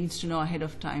surgeon needs to know ahead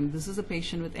of time, this is a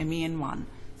patient with MEN1.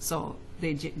 So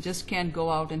they just can't go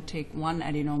out and take one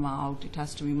adenoma out. It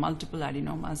has to be multiple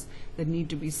adenomas that need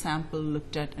to be sampled,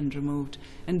 looked at, and removed.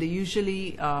 And they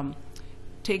usually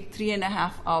take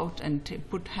 3.5 out and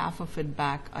put half of it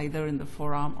back, either in the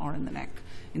forearm or in the neck,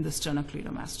 in the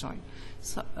sternocleidomastoid.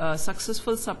 So,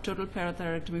 successful subtotal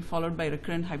parathyroidectomy followed by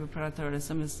recurrent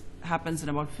hyperparathyroidism happens in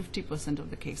about 50% of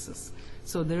the cases.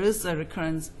 So there is a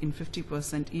recurrence in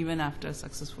 50% even after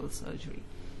successful surgery.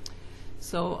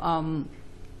 So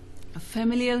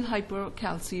familial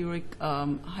hypocalciuric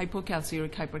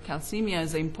hypercalcemia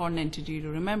is an important entity to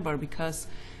remember, because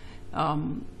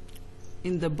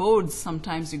in the boards,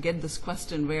 sometimes you get this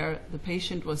question where the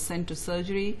patient was sent to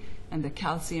surgery and the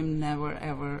calcium never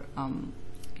ever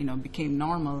became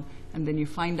normal, and then you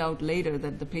find out later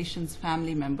that the patient's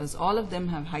family members, all of them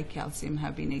have high calcium,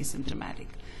 have been asymptomatic.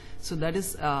 So that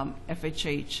is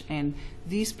FHH, and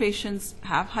these patients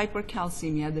have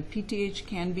hypercalcemia. The PTH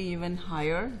can be even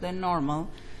higher than normal,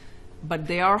 but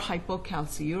they are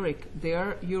hypocalciuric.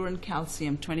 Their urine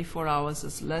calcium 24 hours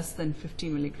is less than 50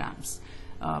 milligrams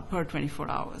per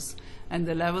 24 hours. And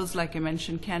the levels, like I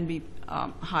mentioned, can be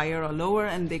higher or lower,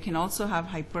 and they can also have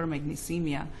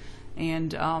hypermagnesemia.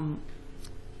 And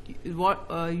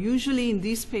usually in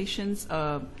these patients,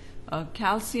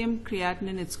 calcium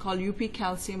creatinine, it's called UP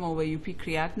calcium over UP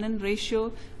creatinine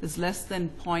ratio, is less than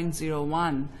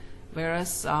 0.01,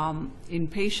 whereas in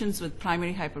patients with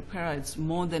primary hyperpara, it's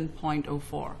more than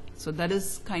 0.04. So that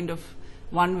is kind of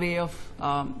one way of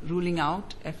ruling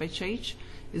out FHH,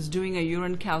 is doing a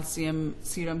urine calcium,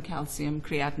 serum calcium,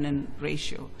 creatinine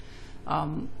ratio.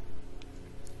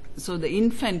 So the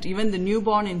infant, even the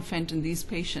newborn infant in these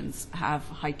patients, have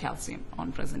high calcium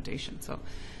on presentation. So,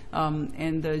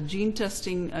 and the gene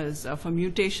testing is for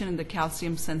mutation in the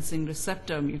calcium sensing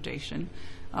receptor mutation,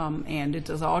 and it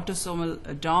is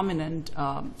autosomal dominant.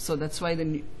 So that's why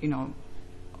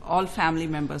all family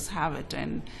members have it,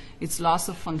 and it's loss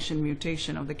of function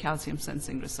mutation of the calcium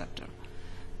sensing receptor.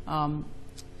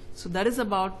 So that is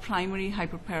about primary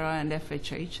hyperpara and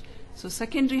FHH. So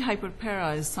secondary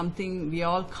hyperpara is something we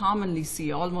all commonly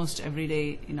see almost every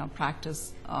day in our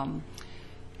practice.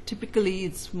 Typically,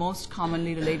 it's most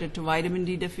commonly related to vitamin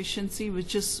D deficiency,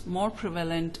 which is more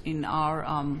prevalent in our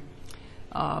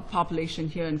population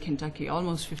here in Kentucky,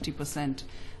 almost 50%.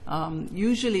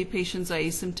 Usually, patients are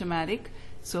asymptomatic,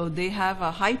 so they have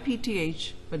a high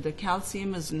PTH, but the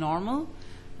calcium is normal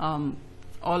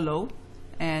or low.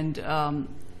 And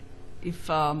if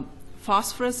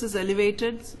phosphorus is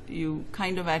elevated, you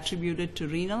kind of attribute it to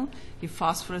renal. If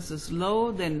phosphorus is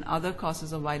low, then other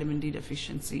causes of vitamin D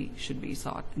deficiency should be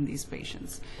sought in these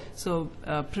patients. So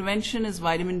prevention is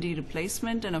vitamin D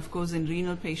replacement, and of course in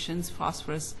renal patients,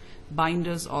 phosphorus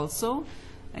binders also.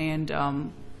 And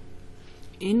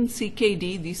in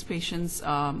CKD, these patients,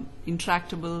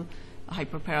 intractable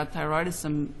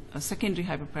hyperparathyroidism, secondary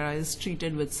hyperpara, is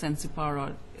treated with Sensipar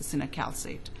or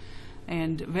cinacalcate.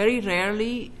 And very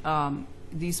rarely,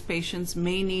 these patients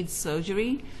may need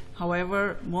surgery.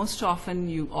 However, most often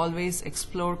you always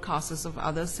explore causes of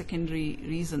other secondary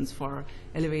reasons for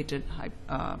elevated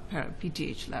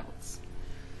PTH levels.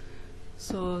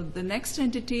 So the next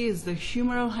entity is the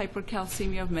humoral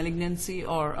hypercalcemia of malignancy,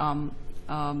 or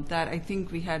that I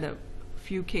think we had a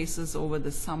few cases over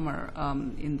the summer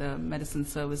in the medicine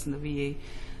service in the VA.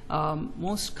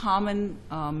 Most common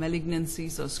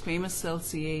malignancies are squamous cell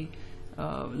CA,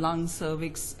 lung,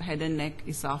 cervix, head and neck,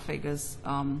 esophagus,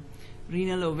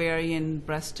 renal, ovarian,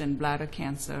 breast and bladder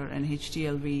cancer, and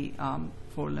HTLV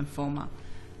for lymphoma,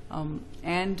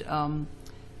 and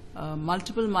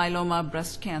multiple myeloma,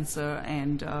 breast cancer,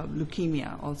 and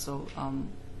leukemia also.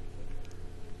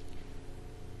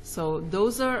 So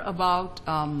those are about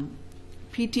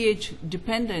PTH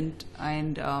dependent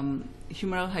and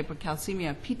humoral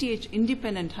hypercalcemia. PTH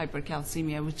independent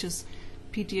hypercalcemia, which is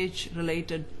PTH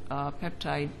related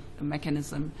peptide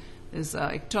mechanism, is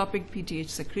ectopic PTH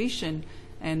secretion,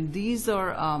 and these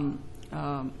are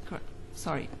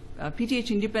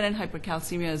PTH-independent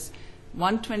hypercalcemia is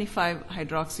 125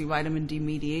 hydroxy vitamin D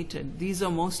mediated. These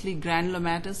are mostly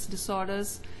granulomatous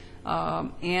disorders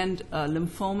and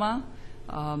lymphoma.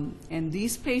 And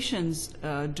these patients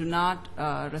do not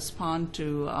respond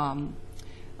to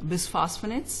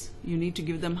bisphosphonates. You need to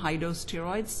give them high-dose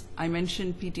steroids. I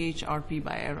mentioned PTH-RP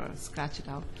by error. Scratch it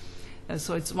out.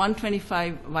 So it's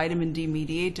 125 vitamin D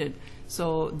mediated.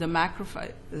 So the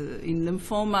macrophage in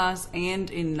lymphomas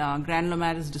and in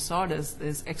granulomatous disorders,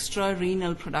 there's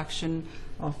extrarenal production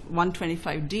of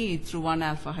 125D through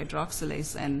 1-alpha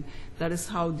hydroxylase, and that is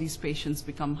how these patients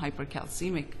become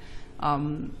hypercalcemic.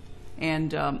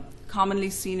 Commonly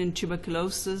seen in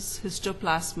tuberculosis,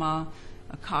 histoplasma,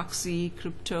 cocci,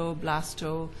 crypto,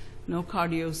 blasto,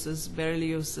 nocardiosis,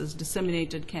 berylliosis,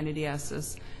 disseminated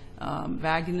candidiasis,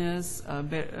 vaginous,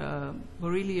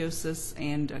 borreliosis,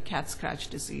 and cat scratch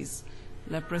disease,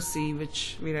 leprosy,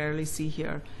 which we rarely see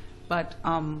here. But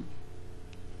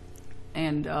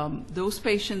those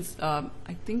patients,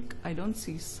 I think I don't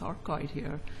see sarcoid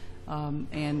here.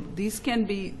 And these can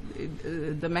be,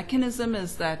 the mechanism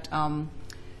is that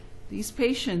these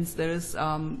patients, there is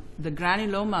the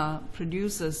granuloma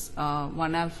produces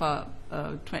 1-alpha,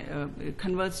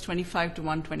 converts 25 to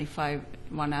 125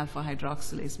 1-alpha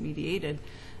hydroxylase mediated,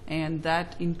 and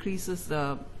that increases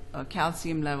the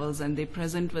calcium levels, and they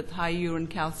present with high urine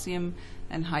calcium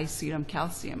and high serum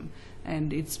calcium.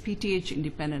 And it's PTH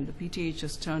independent. The PTH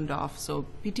is turned off. So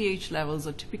PTH levels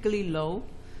are typically low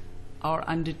or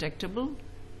undetectable,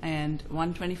 and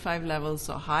 125 levels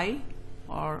are high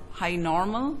or high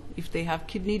normal. If they have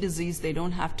kidney disease, they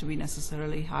don't have to be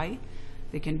necessarily high.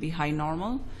 They can be high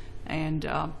normal. And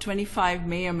 25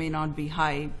 may or may not be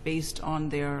high based on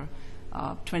their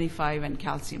 25 and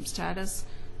calcium status.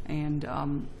 And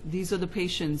these are the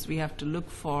patients we have to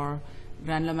look for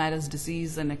granulomatous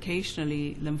disease and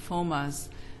occasionally lymphomas,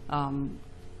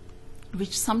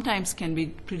 which sometimes can be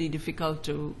pretty difficult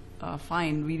to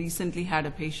find. We recently had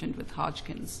a patient with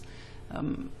Hodgkin's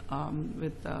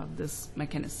with this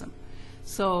mechanism.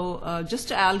 So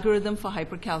just an algorithm for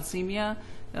hypercalcemia,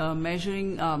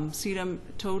 measuring serum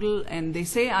total, and they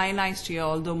say ionized here,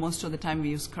 although most of the time we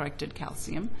use corrected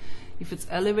calcium. If it's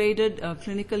elevated,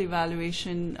 clinical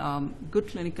evaluation, good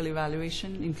clinical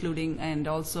evaluation, including and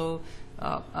also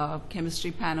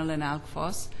chemistry panel and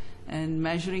alk-phos, and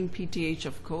measuring PTH,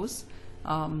 of course.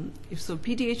 If so,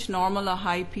 PTH normal or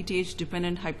high, PTH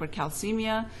dependent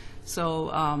hypercalcemia.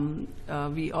 So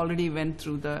we already went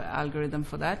through the algorithm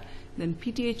for that. Then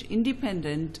PTH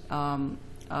independent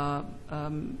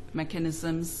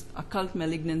mechanisms, occult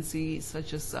malignancy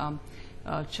such as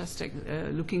chest,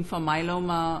 looking for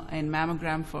myeloma, and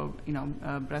mammogram for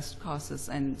breast causes,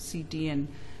 and CT and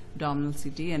abdominal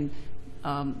CT. And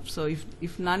so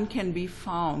if none can be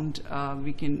found,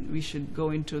 we should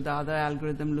go into the other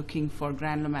algorithm looking for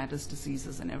granulomatous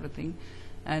diseases and everything.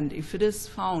 And if it is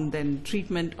found, then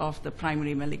treatment of the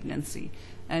primary malignancy.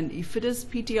 And if it is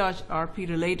PTH-RP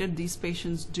related, these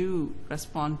patients do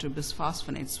respond to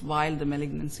bisphosphonates while the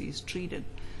malignancy is treated.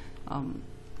 Let's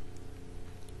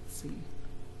see.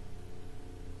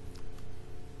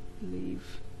 I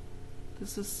believe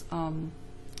this is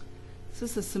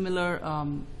a similar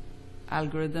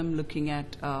algorithm looking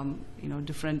at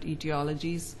different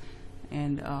etiologies,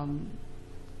 and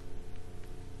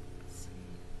let's see.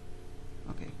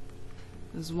 Okay,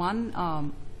 there's one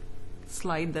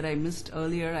slide that I missed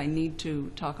earlier. I need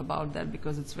to talk about that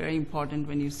because it's very important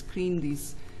when you screen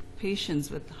these patients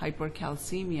with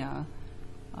hypercalcemia.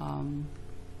 Let's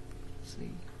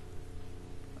see.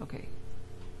 Okay.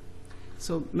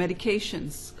 So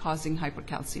medications causing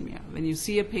hypercalcemia. When you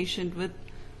see a patient with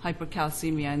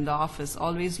hypercalcemia in the office,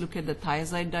 always look at the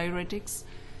thiazide diuretics,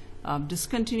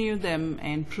 discontinue them,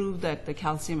 and prove that the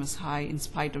calcium is high in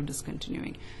spite of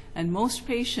discontinuing. And most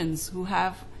patients who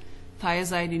have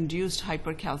thiazide-induced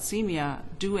hypercalcemia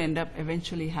do end up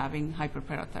eventually having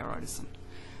hyperparathyroidism.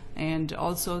 And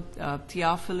also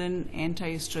theophylline,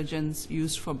 anti-estrogens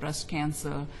used for breast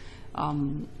cancer,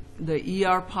 the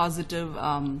ER-positive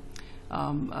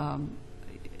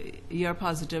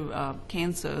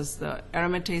cancers, the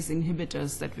aromatase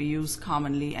inhibitors that we use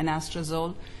commonly,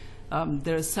 anastrozole.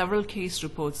 There are several case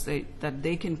reports that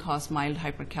they can cause mild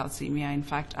hypercalcemia. In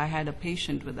fact, I had a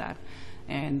patient with that.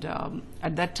 And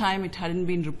at that time, it hadn't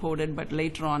been reported, but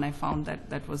later on, I found that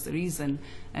that was the reason.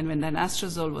 And when the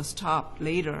anastrozole was stopped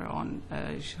later on,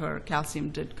 her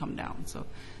calcium did come down. So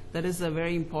that is a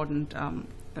very important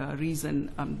reason.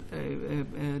 A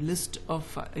list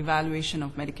of evaluation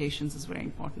of medications is very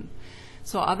important.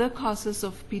 So other causes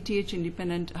of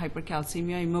PTH-independent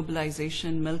hypercalcemia: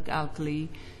 immobilization, milk alkali,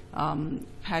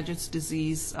 Paget's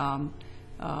disease, IV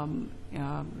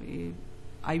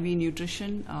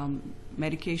nutrition,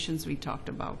 medications we talked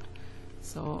about.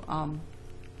 So,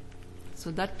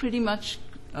 so that pretty much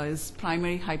is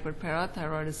primary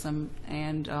hyperparathyroidism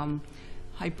and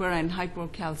hyper and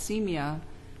hypocalcemia.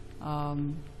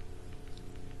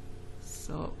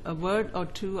 So a word or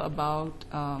two about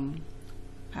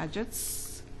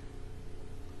Paget's.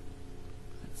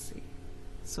 Let's see.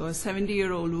 So a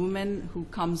 70-year-old woman who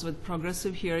comes with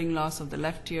progressive hearing loss of the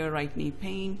left ear, right knee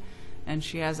pain, and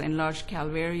she has enlarged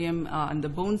calvarium, and the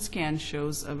bone scan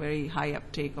shows a very high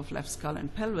uptake of left skull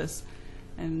and pelvis.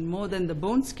 And more than the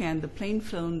bone scan, the plain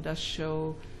film does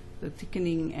show the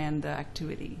thickening and the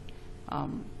activity.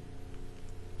 And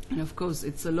of course,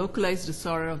 it's a localized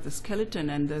disorder of the skeleton,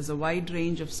 and there's a wide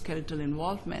range of skeletal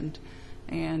involvement.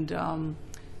 And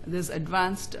there's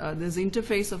there's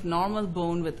interface of normal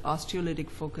bone with osteolytic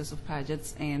focus of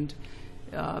Paget's, and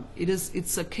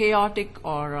it's a chaotic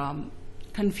or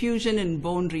confusion in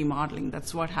bone remodeling.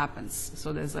 That's what happens.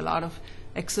 So there's a lot of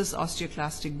excess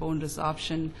osteoclastic bone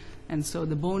resorption, and so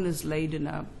the bone is laid in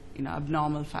a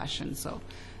abnormal fashion. So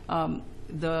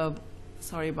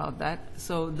sorry about that.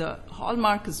 So the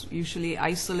hallmark is usually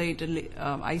isolated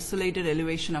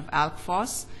elevation of alk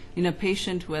phos in a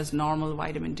patient who has normal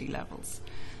vitamin D levels.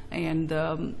 And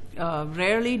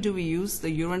rarely do we use the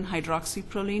urine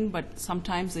hydroxyproline, but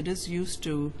sometimes it is used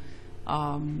to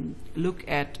look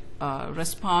at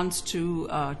response to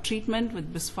treatment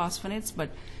with bisphosphonates, but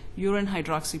urine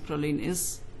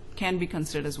hydroxyproline can be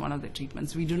considered as one of the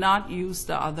treatments. We do not use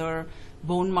the other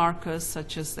bone markers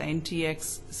such as the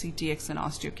NTX, CTX, and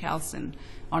osteocalcin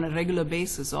on a regular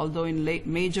basis, although in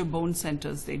major bone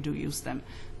centers they do use them.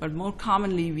 But more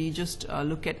commonly we just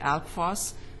look at alk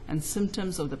phos and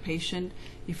symptoms of the patient.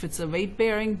 If it's a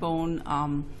weight-bearing bone,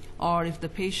 or if the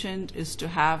patient is to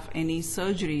have any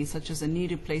surgery such as a knee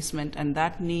replacement and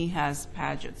that knee has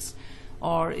Paget's,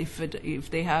 or if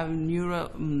they have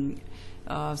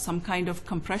some kind of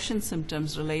compression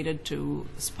symptoms related to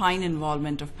spine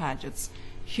involvement of Paget's,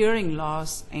 hearing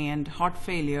loss and heart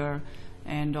failure,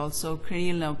 and also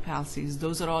cranial nerve palsies,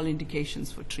 those are all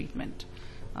indications for treatment.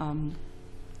 And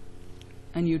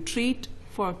you treat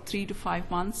for 3 to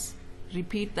 5 months,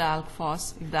 repeat the alk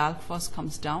phos. If the alk phos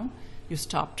comes down, you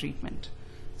stop treatment.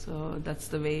 So that's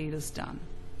the way it is done.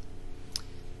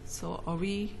 So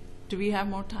do we have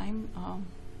more time?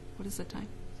 What is the time?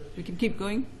 We can keep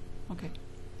going? Okay.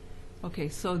 Okay,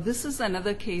 so this is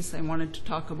another case I wanted to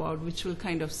talk about, which will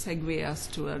kind of segue us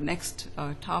to our next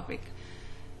topic.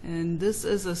 And this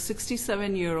is a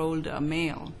 67-year-old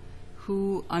male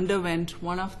who underwent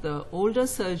one of the older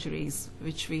surgeries,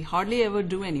 which we hardly ever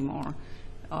do anymore,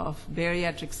 of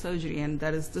bariatric surgery, and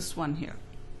that is this one here.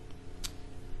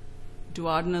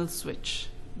 Duodenal switch,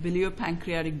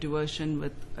 biliopancreatic diversion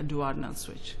with a duodenal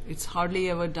switch. It's hardly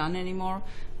ever done anymore,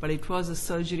 but it was a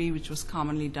surgery which was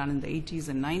commonly done in the 80s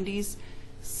and 90s.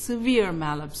 Severe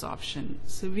malabsorption,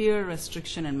 severe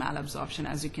restriction and malabsorption,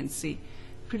 as you can see.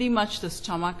 Pretty much the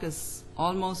stomach is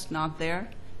almost not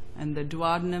there, and the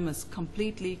duodenum is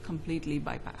completely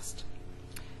bypassed.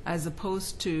 As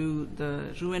opposed to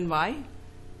the Roux-en-Y,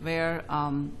 where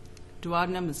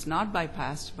duodenum is not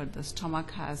bypassed, but the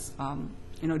stomach has,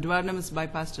 duodenum is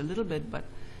bypassed a little bit, but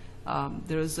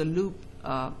there is a loop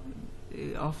of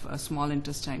a small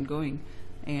intestine going.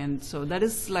 And so that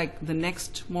is like the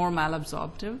next more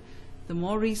malabsorptive. The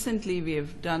more recently we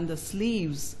have done the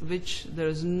sleeves, which there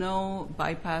is no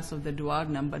bypass of the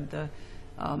duodenum, but the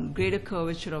greater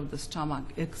curvature of the stomach.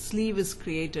 A sleeve is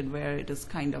created where it is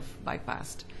kind of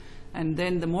bypassed. And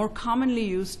then the more commonly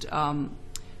used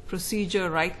procedure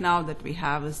right now that we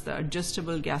have is the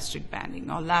adjustable gastric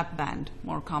banding, or lap band,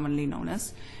 more commonly known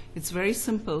as. It's very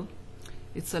simple.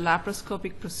 It's a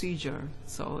laparoscopic procedure,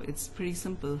 so it's pretty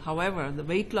simple. However, the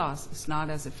weight loss is not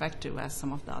as effective as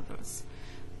some of the others.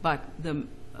 But the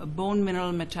bone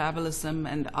mineral metabolism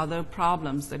and other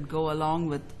problems that go along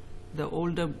with the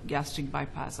older gastric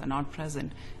bypass are not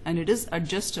present, and it is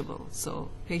adjustable, so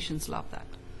patients love that.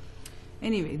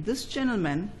 Anyway, this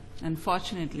gentleman,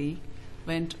 unfortunately,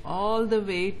 went all the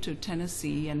way to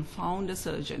Tennessee and found a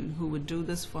surgeon who would do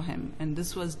this for him, and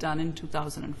this was done in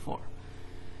 2004.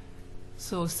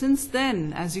 So since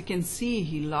then, as you can see,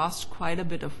 he lost quite a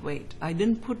bit of weight. I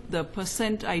didn't put the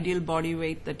percent ideal body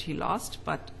weight that he lost,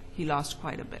 but he lost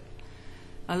quite a bit.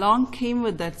 Along came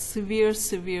with that severe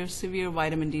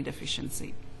vitamin D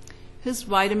deficiency. His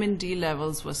vitamin D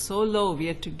levels were so low, we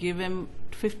had to give him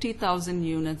 50,000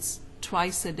 units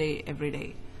twice a day, every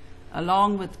day,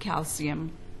 along with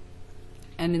calcium.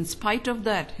 And in spite of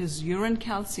that, his urine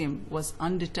calcium was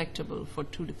undetectable for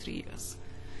 2 to 3 years.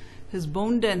 his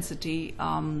bone density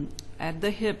at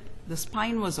the hip, the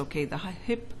spine was okay. The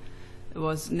hip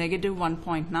was negative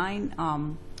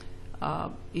 1.9.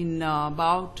 In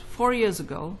about 4 years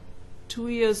ago, 2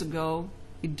 years ago,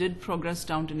 it did progress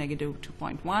down to negative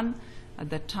 2.1. At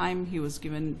that time, he was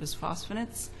given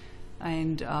bisphosphonates.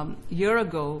 And year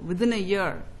ago, within a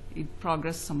year, it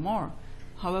progressed some more.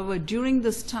 However, during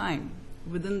this time,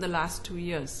 within the last 2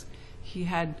 years, he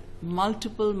had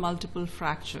multiple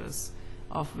fractures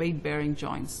of weight-bearing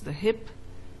joints. The hip,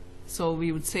 so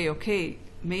we would say, okay,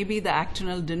 maybe the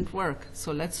Actonel didn't work,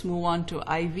 so let's move on to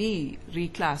IV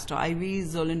reclassed or IV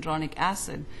zoledronic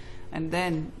acid. And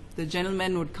then the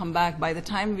gentleman would come back. By the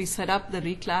time we set up the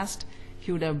reclassed,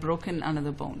 he would have broken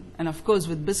another bone. And of course,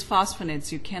 with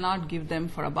bisphosphonates, you cannot give them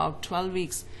for about 12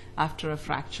 weeks after a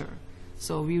fracture.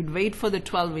 So we would wait for the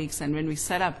 12 weeks, and when we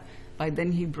set up, by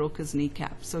then he broke his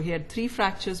kneecap. So he had 3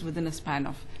 fractures within a span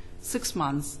of 6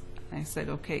 months. I said,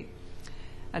 okay.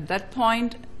 At that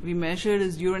point, we measured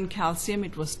his urine calcium.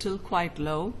 It was still quite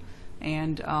low.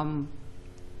 And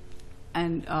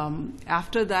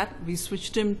after that, we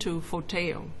switched him to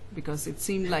Forteo because it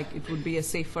seemed like it would be a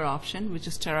safer option, which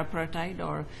is teriparatide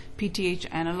or PTH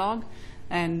analog.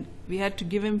 And we had to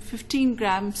give him 15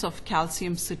 grams of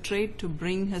calcium citrate to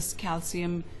bring his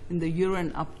calcium in the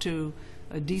urine up to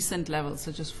a decent level,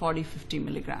 such as 40, 50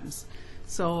 milligrams.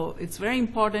 So it's very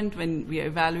important when we are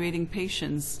evaluating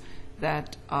patients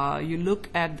that you look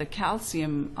at the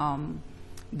calcium,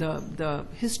 the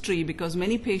history, because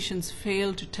many patients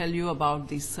fail to tell you about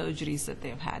these surgeries that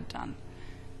they've had done.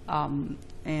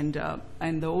 And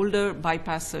the older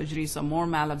bypass surgeries are more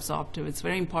malabsorptive. It's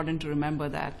very important to remember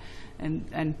that.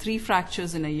 And 3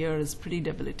 fractures in a year is pretty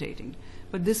debilitating.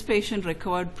 But this patient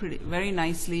recovered very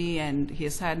nicely, and he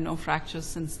has had no fractures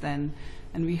since then.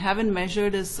 And we haven't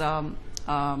measured his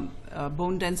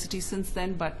bone density since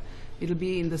then, but it'll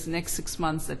be in this next 6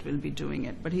 months that we'll be doing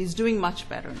it. But he's doing much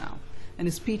better now, and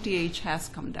his PTH has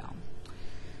come down.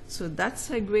 So that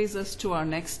segues us to our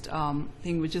next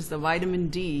thing, which is the vitamin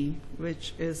D,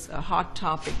 which is a hot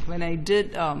topic. When I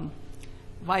did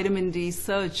vitamin D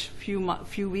search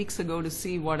few weeks ago to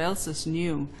see what else is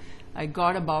new, I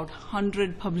got about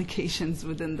 100 publications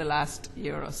within the last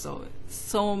year or so.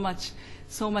 So much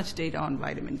data on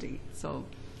vitamin D. So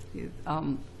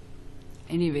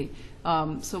anyway,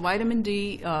 so vitamin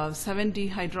D,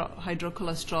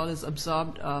 7-dehydrocholesterol is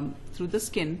absorbed through the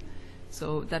skin.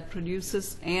 So that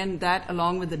produces, and that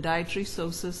along with the dietary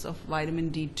sources of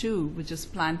vitamin D2, which is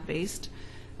plant-based,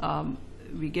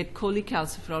 we get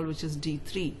cholecalciferol, which is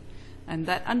D3. And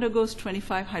that undergoes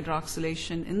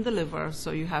 25-hydroxylation in the liver.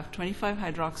 So you have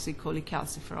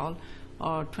 25-hydroxycholecalciferol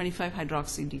or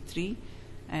 25-hydroxy-D3.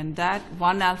 And that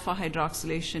 1-alpha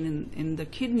hydroxylation in the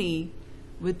kidney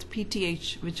with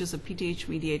PTH, which is a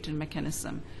PTH-mediated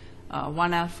mechanism,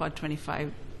 1-alpha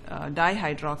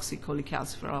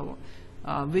 25-dihydroxycholecalciferol,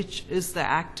 which is the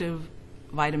active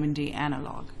vitamin D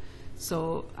analog.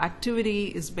 So activity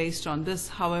is based on this.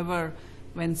 However,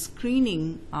 when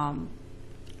screening,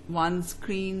 one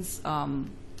screens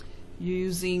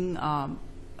using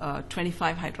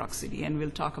 25-hydroxy-D, and we'll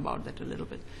talk about that a little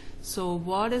bit. So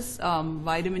what is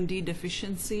vitamin D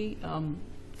deficiency?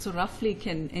 So roughly,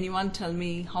 can anyone tell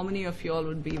me how many of you all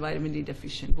would be vitamin D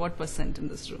deficient? What % in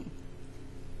this room?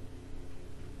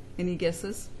 Any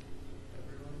guesses?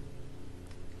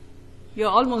 You're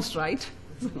almost right.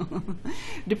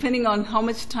 Depending on how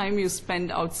much time you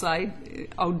spend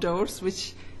outdoors,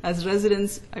 which as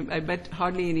residents, I bet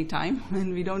hardly any time,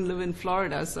 and we don't live in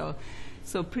Florida, so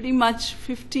pretty much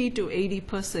 50 to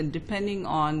 80%, depending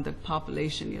on the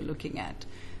population you're looking at.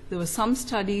 There were some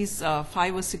studies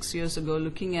 5 or 6 years ago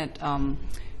looking at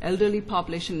elderly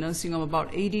population nursing home, about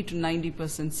 80 to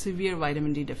 90% severe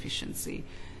vitamin D deficiency.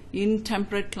 In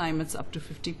temperate climates, up to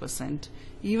 50%.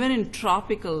 Even in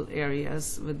tropical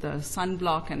areas with the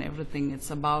sunblock and everything, it's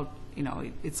about,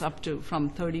 it's up to from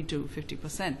 30 to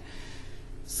 50%.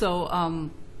 So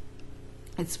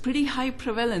it's pretty high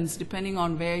prevalence depending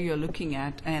on where you're looking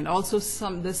at. And also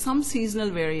there's some seasonal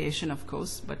variation, of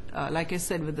course, but like I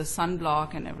said, with the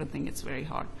sunblock and everything, it's very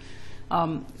hard.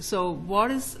 So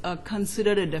what is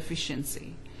considered a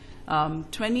deficiency?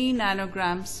 20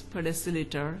 nanograms per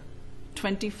deciliter,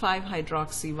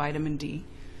 25-hydroxy vitamin D,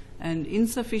 and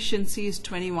insufficiency is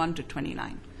 21 to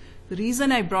 29. The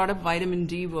reason I brought up vitamin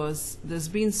D was there's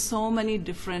been so many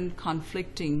different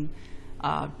conflicting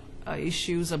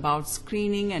issues about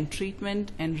screening and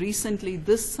treatment, and recently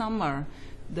this summer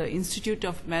the Institute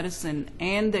of Medicine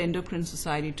and the Endocrine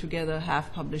Society together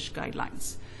have published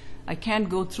guidelines. I can't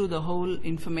go through the whole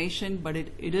information, but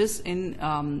it is in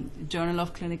Journal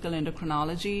of Clinical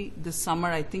Endocrinology this summer,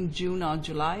 I think June or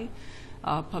July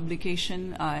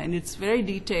publication, and it's very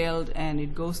detailed and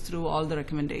it goes through all the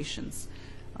recommendations.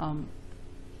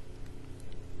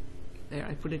 There,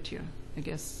 I put it here, I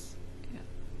guess, yeah,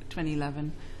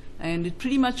 2011. And it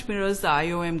pretty much mirrors the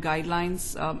IOM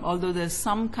guidelines, although there's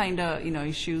some kind of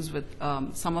issues with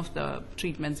some of the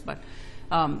treatments. But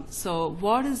so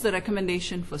what is the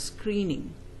recommendation for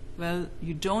screening? Well,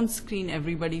 you don't screen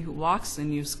everybody who walks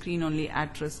in. You screen only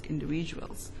at-risk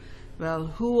individuals. Well,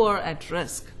 who are at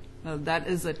risk? Well, that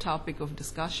is a topic of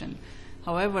discussion.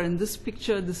 However, in this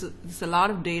picture, there's a lot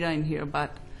of data in here,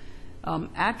 but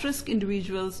at-risk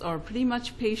individuals are pretty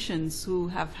much patients who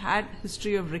have had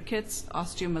history of rickets,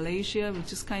 osteomalacia,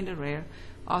 which is kind of rare,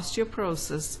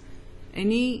 osteoporosis,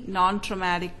 any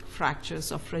non-traumatic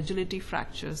fractures or fragility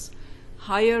fractures,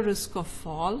 higher risk of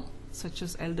fall, such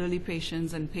as elderly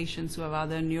patients and patients who have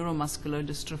other neuromuscular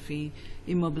dystrophy,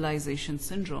 immobilization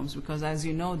syndromes, because as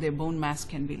you know, their bone mass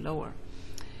can be lower.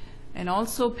 And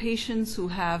also patients who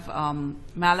have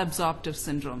malabsorptive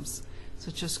syndromes,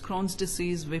 such as Crohn's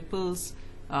disease, Whipple's,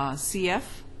 CF.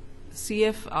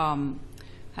 CF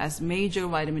has major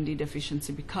vitamin D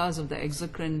deficiency because of the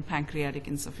exocrine pancreatic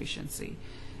insufficiency.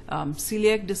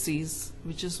 Celiac disease,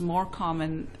 which is more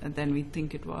common than we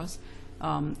think it was.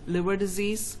 Liver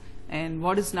disease, and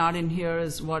what is not in here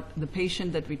is what the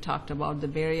patient that we talked about, the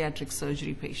bariatric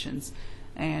surgery patients,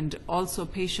 and also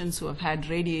patients who have had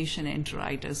radiation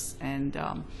enteritis, and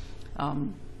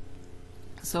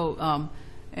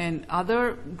and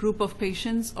other group of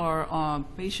patients are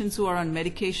patients who are on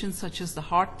medications such as the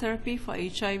heart therapy for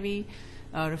HIV,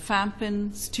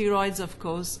 rifampin, steroids, of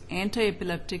course,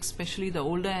 anti-epileptics, especially the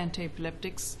older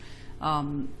anti-epileptics,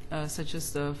 such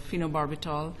as the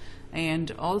phenobarbital,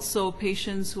 and also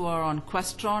patients who are on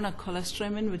Questron or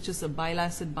cholestyramine, which is a bile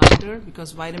acid binder,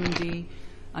 because vitamin D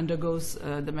undergoes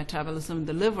the metabolism in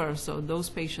the liver, so those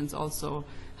patients also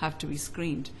have to be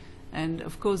screened. And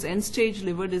of course, end-stage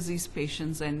liver disease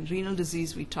patients and renal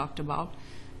disease we talked about.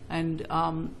 And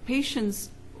patients,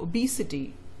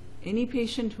 obesity, any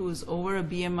patient who is over a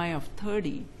BMI of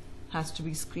 30 has to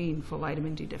be screened for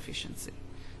vitamin D deficiency,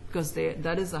 because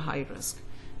that is a high risk.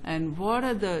 And what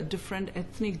are the different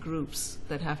ethnic groups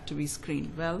that have to be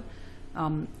screened? Well,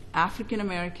 African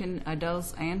American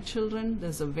adults and children,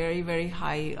 there's a very, very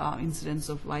high incidence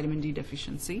of vitamin D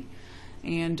deficiency.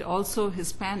 And also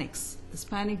Hispanic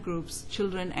groups,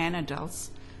 children and adults,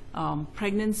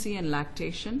 pregnancy and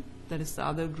lactation, that is the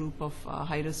other group of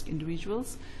high-risk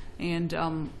individuals, and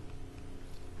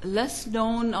less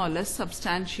known or less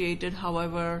substantiated,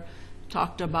 however,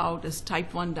 talked about is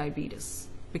type 1 diabetes,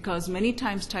 because many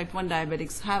times type 1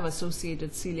 diabetics have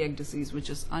associated celiac disease,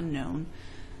 which is unknown,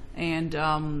 and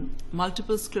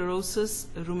multiple sclerosis,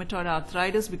 rheumatoid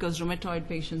arthritis, because rheumatoid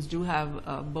patients do have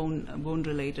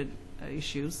bone-related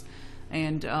issues,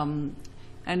 and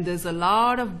there's a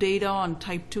lot of data on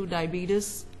type 2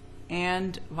 diabetes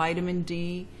and vitamin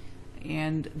D,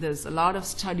 and there's a lot of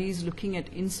studies looking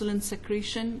at insulin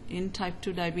secretion in type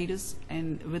 2 diabetes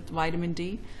and with vitamin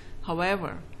D.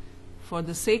 However, for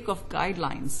the sake of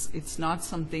guidelines, it's not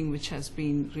something which has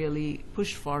been really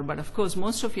pushed for, but of course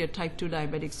most of your type 2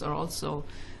 diabetics are also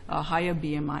higher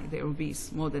BMI, they're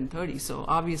obese, more than 30, so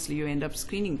obviously you end up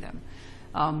screening them.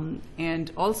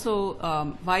 And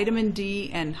also vitamin D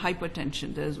and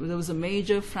hypertension. There was a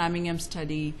major Framingham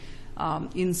study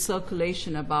in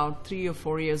circulation about 3 or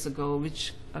 4 years ago,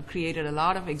 which created a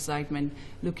lot of excitement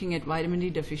looking at vitamin D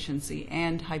deficiency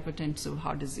and hypertensive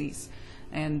heart disease.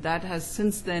 And that has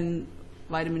since then,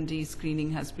 vitamin D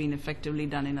screening has been effectively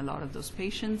done in a lot of those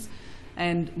patients.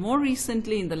 And more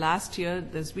recently, in the last year,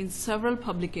 there's been several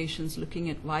publications looking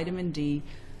at vitamin D,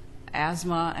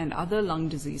 asthma, and other lung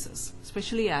diseases,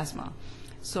 especially asthma.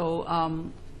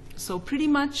 So, so pretty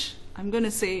much, I'm going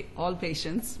to say all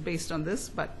patients based on this,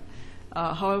 but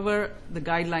however, the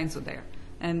guidelines are there.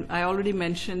 And I already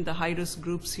mentioned the high-risk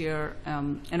groups here,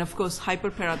 and of course,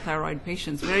 hyperparathyroid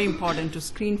patients, very important to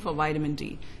screen for vitamin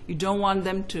D. You don't want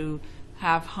them to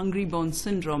have hungry bone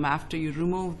syndrome after you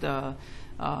remove the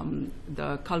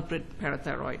culprit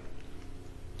parathyroid.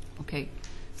 Okay,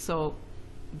 so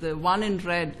the one in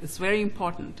red is very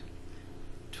important.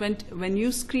 When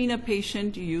you screen a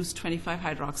patient, you use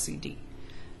 25-hydroxy-D.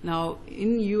 Now,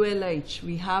 in ULH,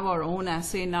 we have our own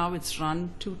assay now. It's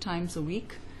run 2 times a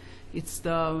week. It's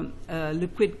the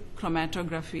liquid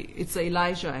chromatography. It's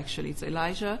ELIJA, actually. It's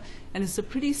ELIJA, and it's a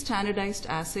pretty standardized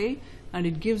assay, and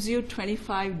it gives you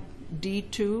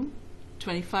 25D2,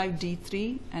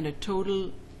 25D3, and a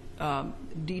total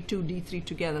D2, D3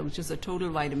 together, which is the total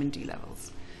vitamin D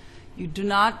levels. you do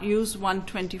not use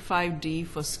 125D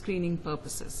for screening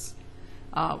purposes.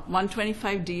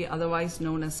 125D, otherwise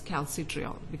known as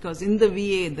calcitriol, because in the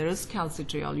VA there is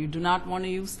calcitriol. You do not want to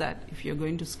use that if you're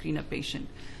going to screen a patient.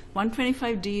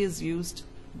 125D is used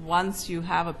once you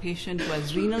have a patient who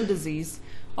has renal disease,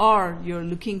 or you're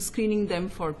screening them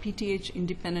for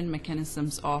PTH-independent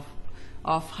mechanisms of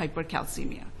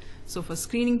hypercalcemia. So for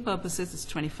screening purposes, it's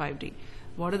 25D.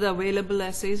 What are the available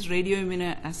assays?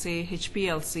 Radioimmunoassay,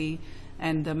 HPLC,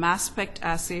 and the mass spec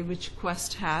assay, which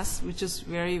Quest has, which is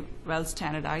very well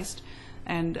standardized.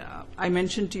 And I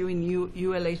mentioned to you in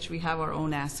ULH we have our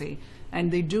own assay. And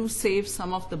they do save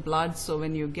some of the blood, so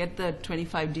when you get the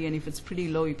 25D and if it's pretty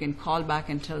low, you can call back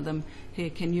and tell them, hey,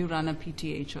 can you run a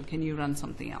PTH or can you run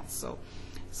something else?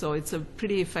 So it's a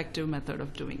pretty effective method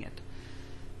of doing it.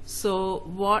 So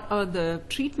what are the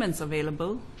treatments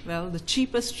available? Well, the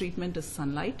cheapest treatment is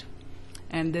sunlight.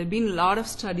 And there have been a lot of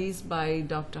studies by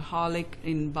Dr. Hollick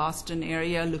in Boston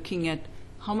area looking at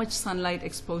how much sunlight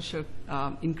exposure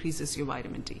increases your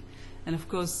vitamin D. And of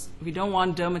course, we don't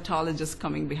want dermatologists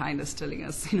coming behind us telling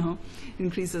us,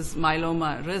 increases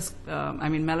melanoma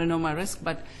risk,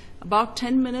 but about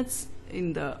 10 minutes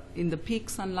in the peak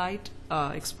sunlight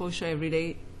exposure every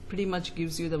day pretty much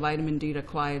gives you the vitamin D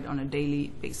required on a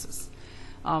daily basis.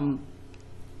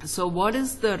 So what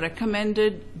is the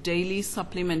recommended daily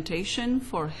supplementation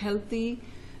for healthy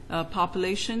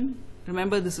population?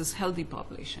 Remember, this is healthy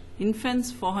population.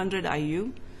 Infants, 400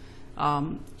 IU.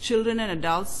 Children and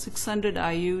adults, 600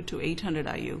 IU to 800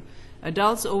 IU.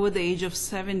 Adults over the age of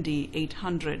 70,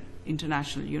 800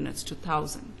 international units to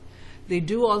 1,000. They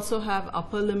do also have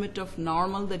upper limit of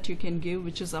normal that you can give,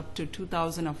 which is up to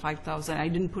 2,000 or 5,000. I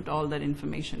didn't put all that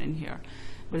information in here,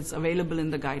 but it's available in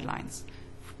the guidelines.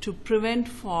 To prevent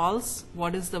falls,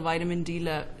 what is the vitamin D?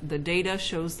 The data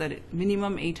shows that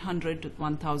minimum 800 to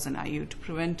 1,000 IU to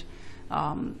prevent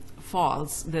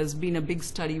falls. There's been a big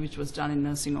study which was done in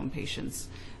nursing home patients.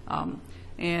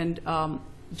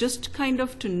 Just kind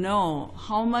of to know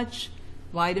how much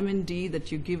vitamin D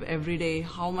that you give every day,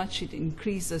 how much it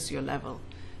increases your level.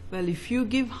 Well, if you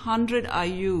give 100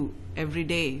 IU every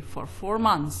day for 4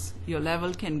 months, your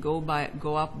level can go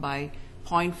up by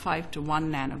 0.5 to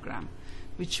 1 nanogram,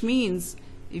 which means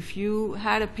if you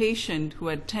had a patient who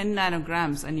had 10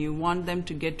 nanograms and you want them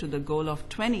to get to the goal of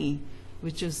 20,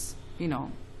 which is,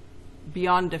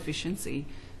 beyond deficiency,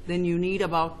 then you need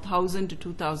about 1,000 to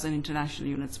 2,000 international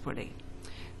units per day.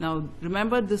 Now,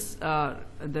 remember this,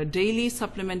 the daily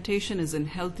supplementation is in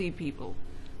healthy people.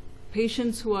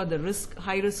 Patients who are the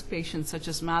high-risk patients, such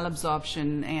as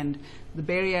malabsorption and the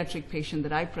bariatric patient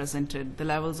that I presented, the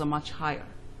levels are much higher,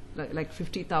 like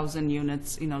 50,000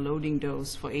 units, loading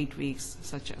dose for 8 weeks,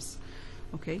 such as,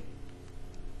 okay?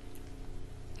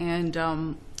 And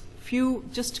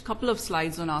just a couple of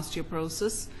slides on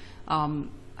osteoporosis. I'm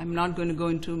not going to go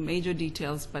into major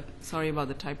details, but sorry about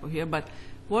the typo here. But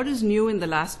what is new in the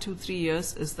last 2-3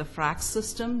 years is the FRAX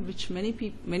system, which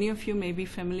many of you may be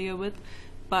familiar with.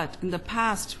 But in the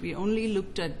past, we only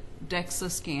looked at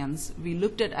DEXA scans. We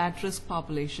looked at at-risk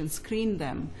populations, screened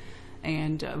them,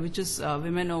 and which is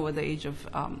women over the age of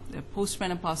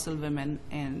postmenopausal women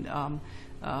and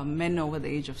men over the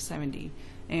age of 70.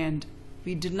 And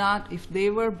we did not, if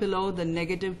they were below the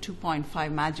negative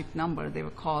 2.5 magic number, they were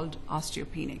called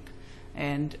osteopenic.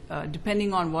 And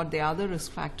depending on what the other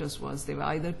risk factors was, they were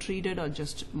either treated or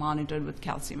just monitored with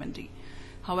calcium and D.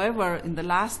 However, in the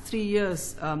last 3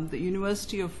 years, the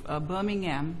University of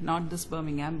Birmingham, not this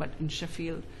Birmingham, but in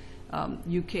Sheffield,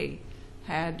 UK,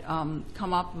 had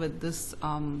come up with this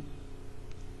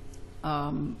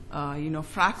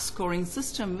FRAX scoring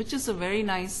system, which is a very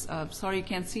nice, sorry you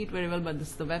can't see it very well, but this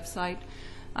is the website.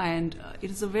 And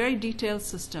it is a very detailed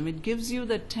system. It gives you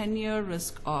the 10-year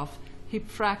risk of hip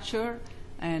fracture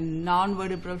and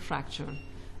non-vertebral fracture.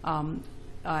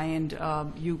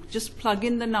 You just plug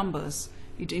in the numbers.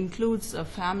 It includes a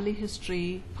family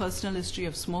history, personal history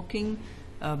of smoking,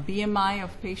 BMI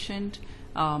of patient,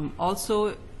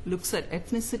 also looks at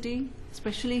ethnicity,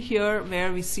 especially here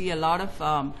where we see a lot of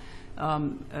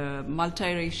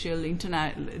multiracial,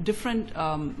 different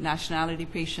nationality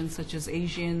patients such as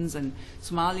Asians and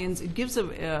Somalians. It gives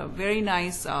a very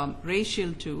nice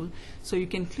racial tool. So you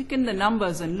can click in the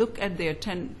numbers and look at their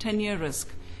 10-year risk.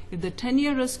 If the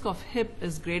 10-year risk of hip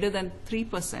is greater than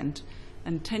 3%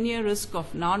 and 10-year risk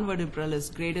of non-vertebral is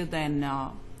greater than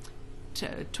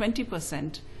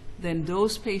 20%, then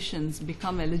those patients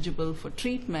become eligible for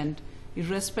treatment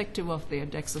irrespective of their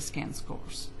DEXA scan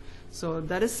scores. So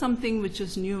that is something which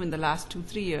is new in the last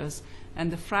 2-3 years,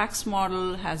 and the FRAX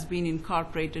model has been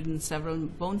incorporated in several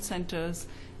bone centers,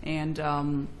 and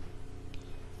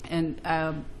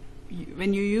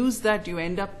when you use that, you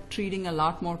end up treating a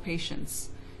lot more patients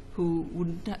who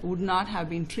would not have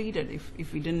been treated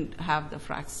if we didn't have the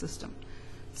FRAX system.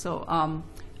 So,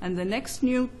 and the next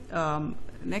new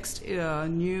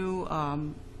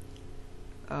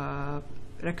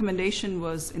recommendation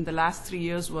was in the last 3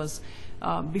 years was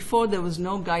before there was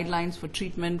no guidelines for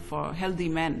treatment for healthy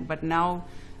men, but now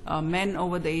men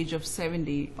over the age of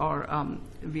 70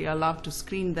 we are allowed to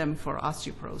screen them for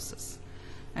osteoporosis.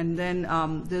 And then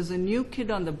there's a new kid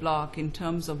on the block in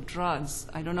terms of drugs.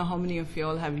 I don't know how many of you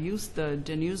all have used the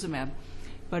denosumab,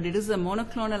 but it is a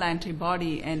monoclonal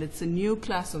antibody, and it's a new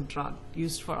class of drug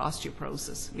used for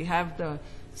osteoporosis. We have the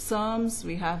SERMs,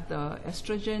 we have the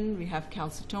estrogen, we have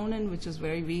calcitonin, which is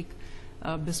very weak,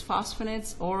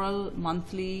 bisphosphonates, oral,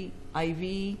 monthly,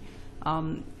 IV,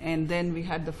 and then we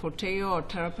had the Forteo or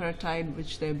teriparatide,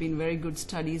 which there have been very good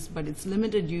studies, but it's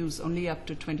limited use only up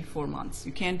to 24 months.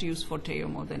 You can't use Forteo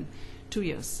more than 2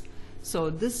 years. So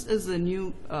this is a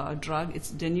new drug.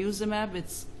 It's denosumab,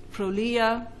 it's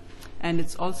Prolia, and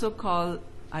it's also called,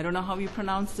 I don't know how you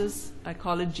pronounce this, I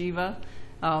call it Jiva.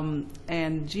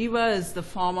 And Jiva is the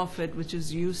form of it which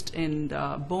is used in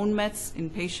bone mets in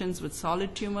patients with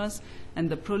solid tumors, and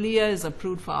the Prolia is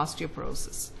approved for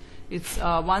osteoporosis. It's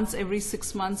once every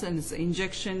 6 months, and it's an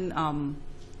injection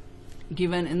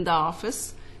given in the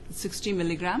office. It's 60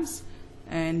 milligrams.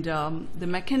 And the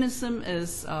mechanism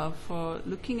is, for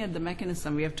looking at the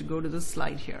mechanism, we have to go to this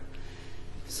slide here.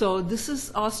 So this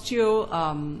is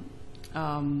bone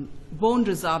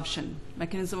resorption,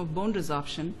 mechanism of bone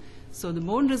resorption. So the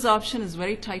bone resorption is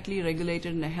very tightly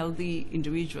regulated in a healthy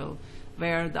individual,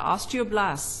 where the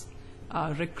osteoblasts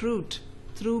recruit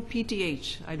through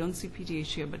PTH. I don't see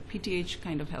PTH here, but PTH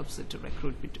kind of helps it to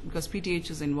recruit because PTH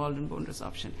is involved in bone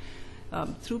resorption.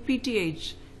 Through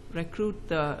PTH, recruit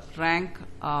the rank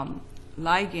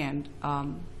ligand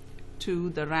to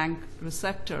the rank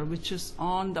receptor, which is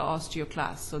on the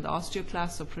osteoclasts. So the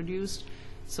osteoclasts are produced,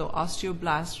 so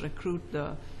osteoblasts recruit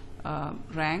the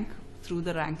rank through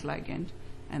the rank ligand,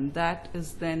 and that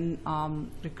is then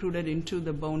recruited into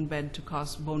the bone bed to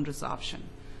cause bone resorption.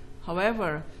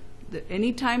 However,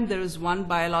 anytime there is one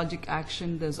biologic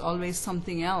action, there's always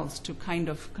something else to kind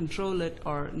of control it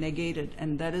or negate it,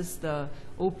 and that is the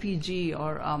OPG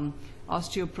or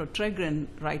osteoprotegrin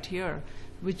right here,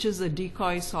 which is a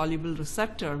decoy soluble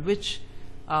receptor which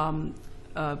kind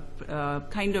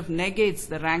of negates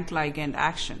the rank ligand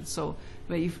action. So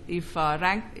when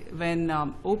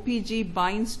OPG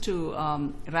binds to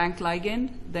rank ligand,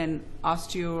 then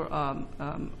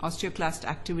osteoclast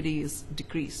activity is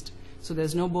decreased. So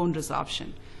there's no bone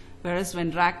resorption. Whereas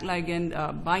when rank ligand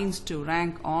binds to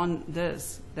rank on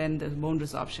this, then the bone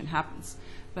resorption happens.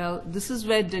 Well, this is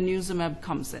where denosumab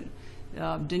comes in.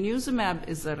 Denosumab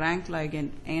is a rank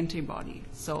ligand antibody,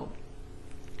 so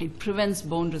it prevents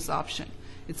bone resorption.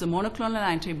 It's a monoclonal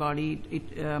antibody.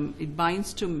 It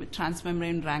binds to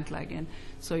transmembrane rank ligand,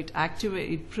 so it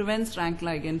prevents rank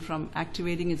ligand from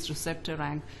activating its receptor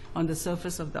rank on the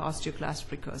surface of the osteoclast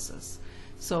precursors.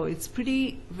 So it's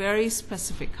very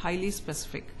specific, highly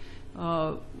specific.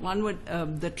 Two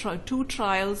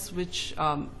trials which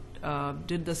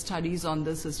did the studies on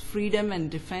this is Freedom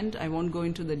and Defend. I won't go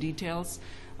into the details,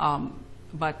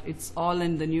 but it's all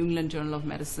in the New England Journal of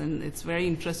Medicine. It's very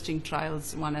interesting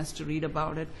trials. One has to read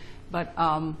about it. But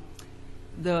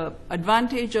the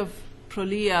advantage of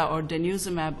Prolia or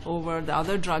denosumab over the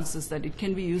other drugs is that it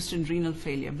can be used in renal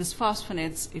failure.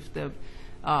 Bisphosphonates, if the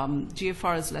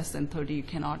GFR is less than 30, you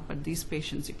cannot, but these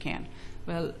patients you can.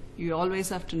 Well, you always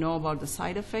have to know about the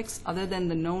side effects. Other than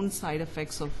the known side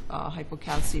effects of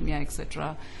hypocalcemia,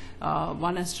 etc.,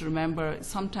 one has to remember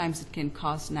sometimes it can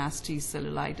cause nasty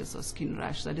cellulitis or skin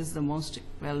rash. That is the most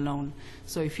well-known.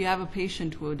 So if you have a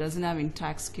patient who doesn't have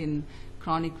intact skin,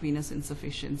 chronic venous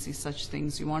insufficiency, such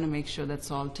things, you want to make sure that's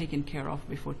all taken care of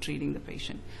before treating the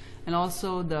patient. And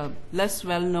also the less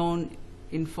well-known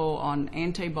info on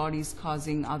antibodies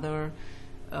causing other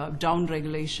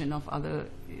downregulation of other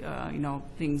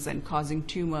things and causing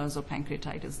tumors or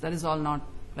pancreatitis. That is all not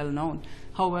well known.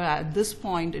 However, at this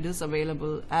point, it is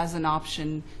available as an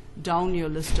option down your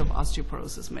list of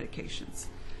osteoporosis medications.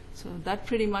 So that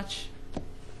pretty much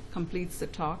completes the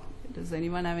talk. Does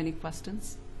anyone have any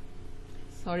questions?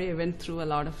 Sorry, I went through a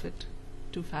lot of it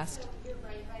too fast. So you're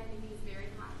right, vitamin D is a very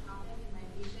hot topic, and my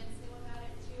patients know about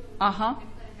it too.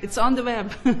 It's on the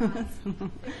web. They're asking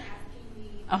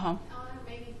me, Uh-huh. I'm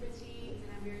maybe fatigued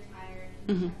and I'm very tired.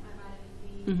 Mm-hmm. Check my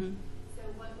vitamin D. Mm-hmm. So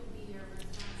what would be your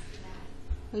response to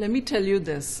that? Let me tell you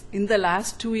this. In the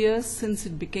last 2 years, since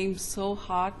it became so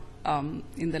hot,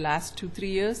 in the last 2-3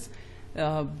 years,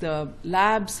 the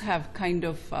labs have kind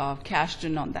of cashed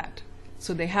in on that.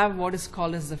 So they have what is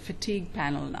called as the fatigue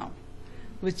panel now,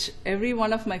 which every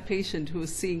one of my patient who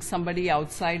is seeing somebody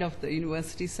outside of the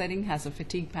university setting has a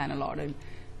fatigue panel ordered,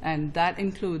 and that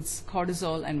includes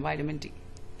cortisol and vitamin D.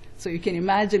 So you can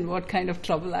imagine what kind of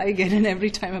trouble I get in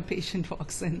every time a patient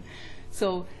walks in.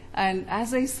 So, and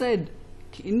as I said,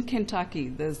 in Kentucky,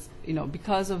 there's,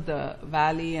 because of the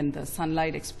valley and the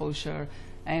sunlight exposure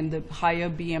and the higher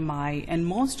BMI and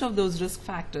most of those risk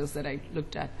factors that I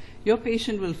looked at, your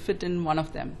patient will fit in one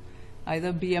of them,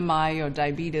 either BMI or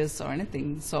diabetes or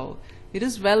anything. So it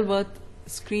is well worth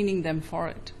screening them for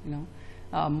it,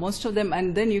 most of them,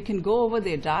 and then you can go over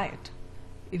their diet.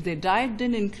 If their diet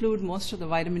didn't include most of the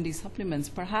vitamin D supplements,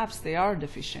 perhaps they are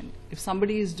deficient. If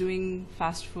somebody is doing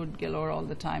fast food galore all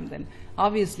the time, then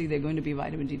obviously they're going to be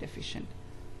vitamin D deficient.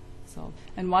 So,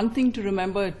 and one thing to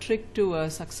remember, a trick to a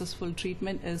successful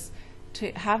treatment is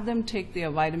to have them take their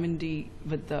vitamin D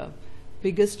with the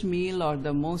biggest meal or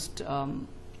the most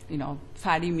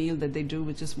fatty meal that they do,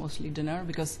 which is mostly dinner,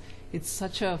 because it's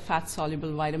such a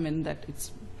fat-soluble vitamin that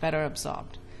it's better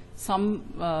absorbed.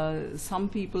 Some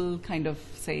people kind of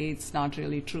say it's not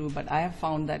really true, but I have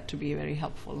found that to be very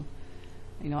helpful,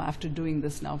 after doing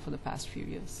this now for the past few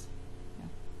years. Yeah.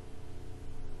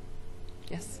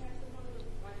 Yes?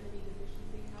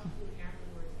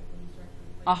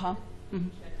 Mm-hmm.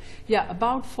 Yeah,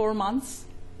 about 4 months.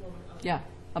 Yeah,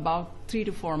 about 3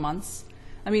 to 4 months.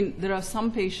 I mean, there are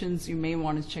some patients you may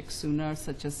want to check sooner,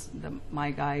 such as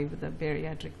my guy with the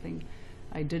bariatric thing.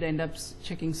 I did end up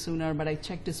checking sooner, but I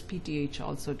checked his PTH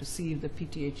also to see if the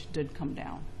PTH did come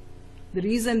down. The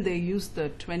reason they use the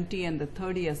 20 and the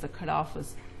 30 as the cutoff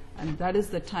is, and that is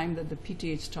the time that the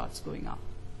PTH starts going up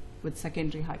with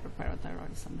secondary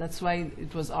hyperparathyroidism. That's why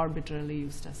it was arbitrarily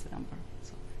used as a number.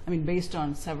 So, I mean, based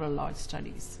on several large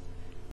studies.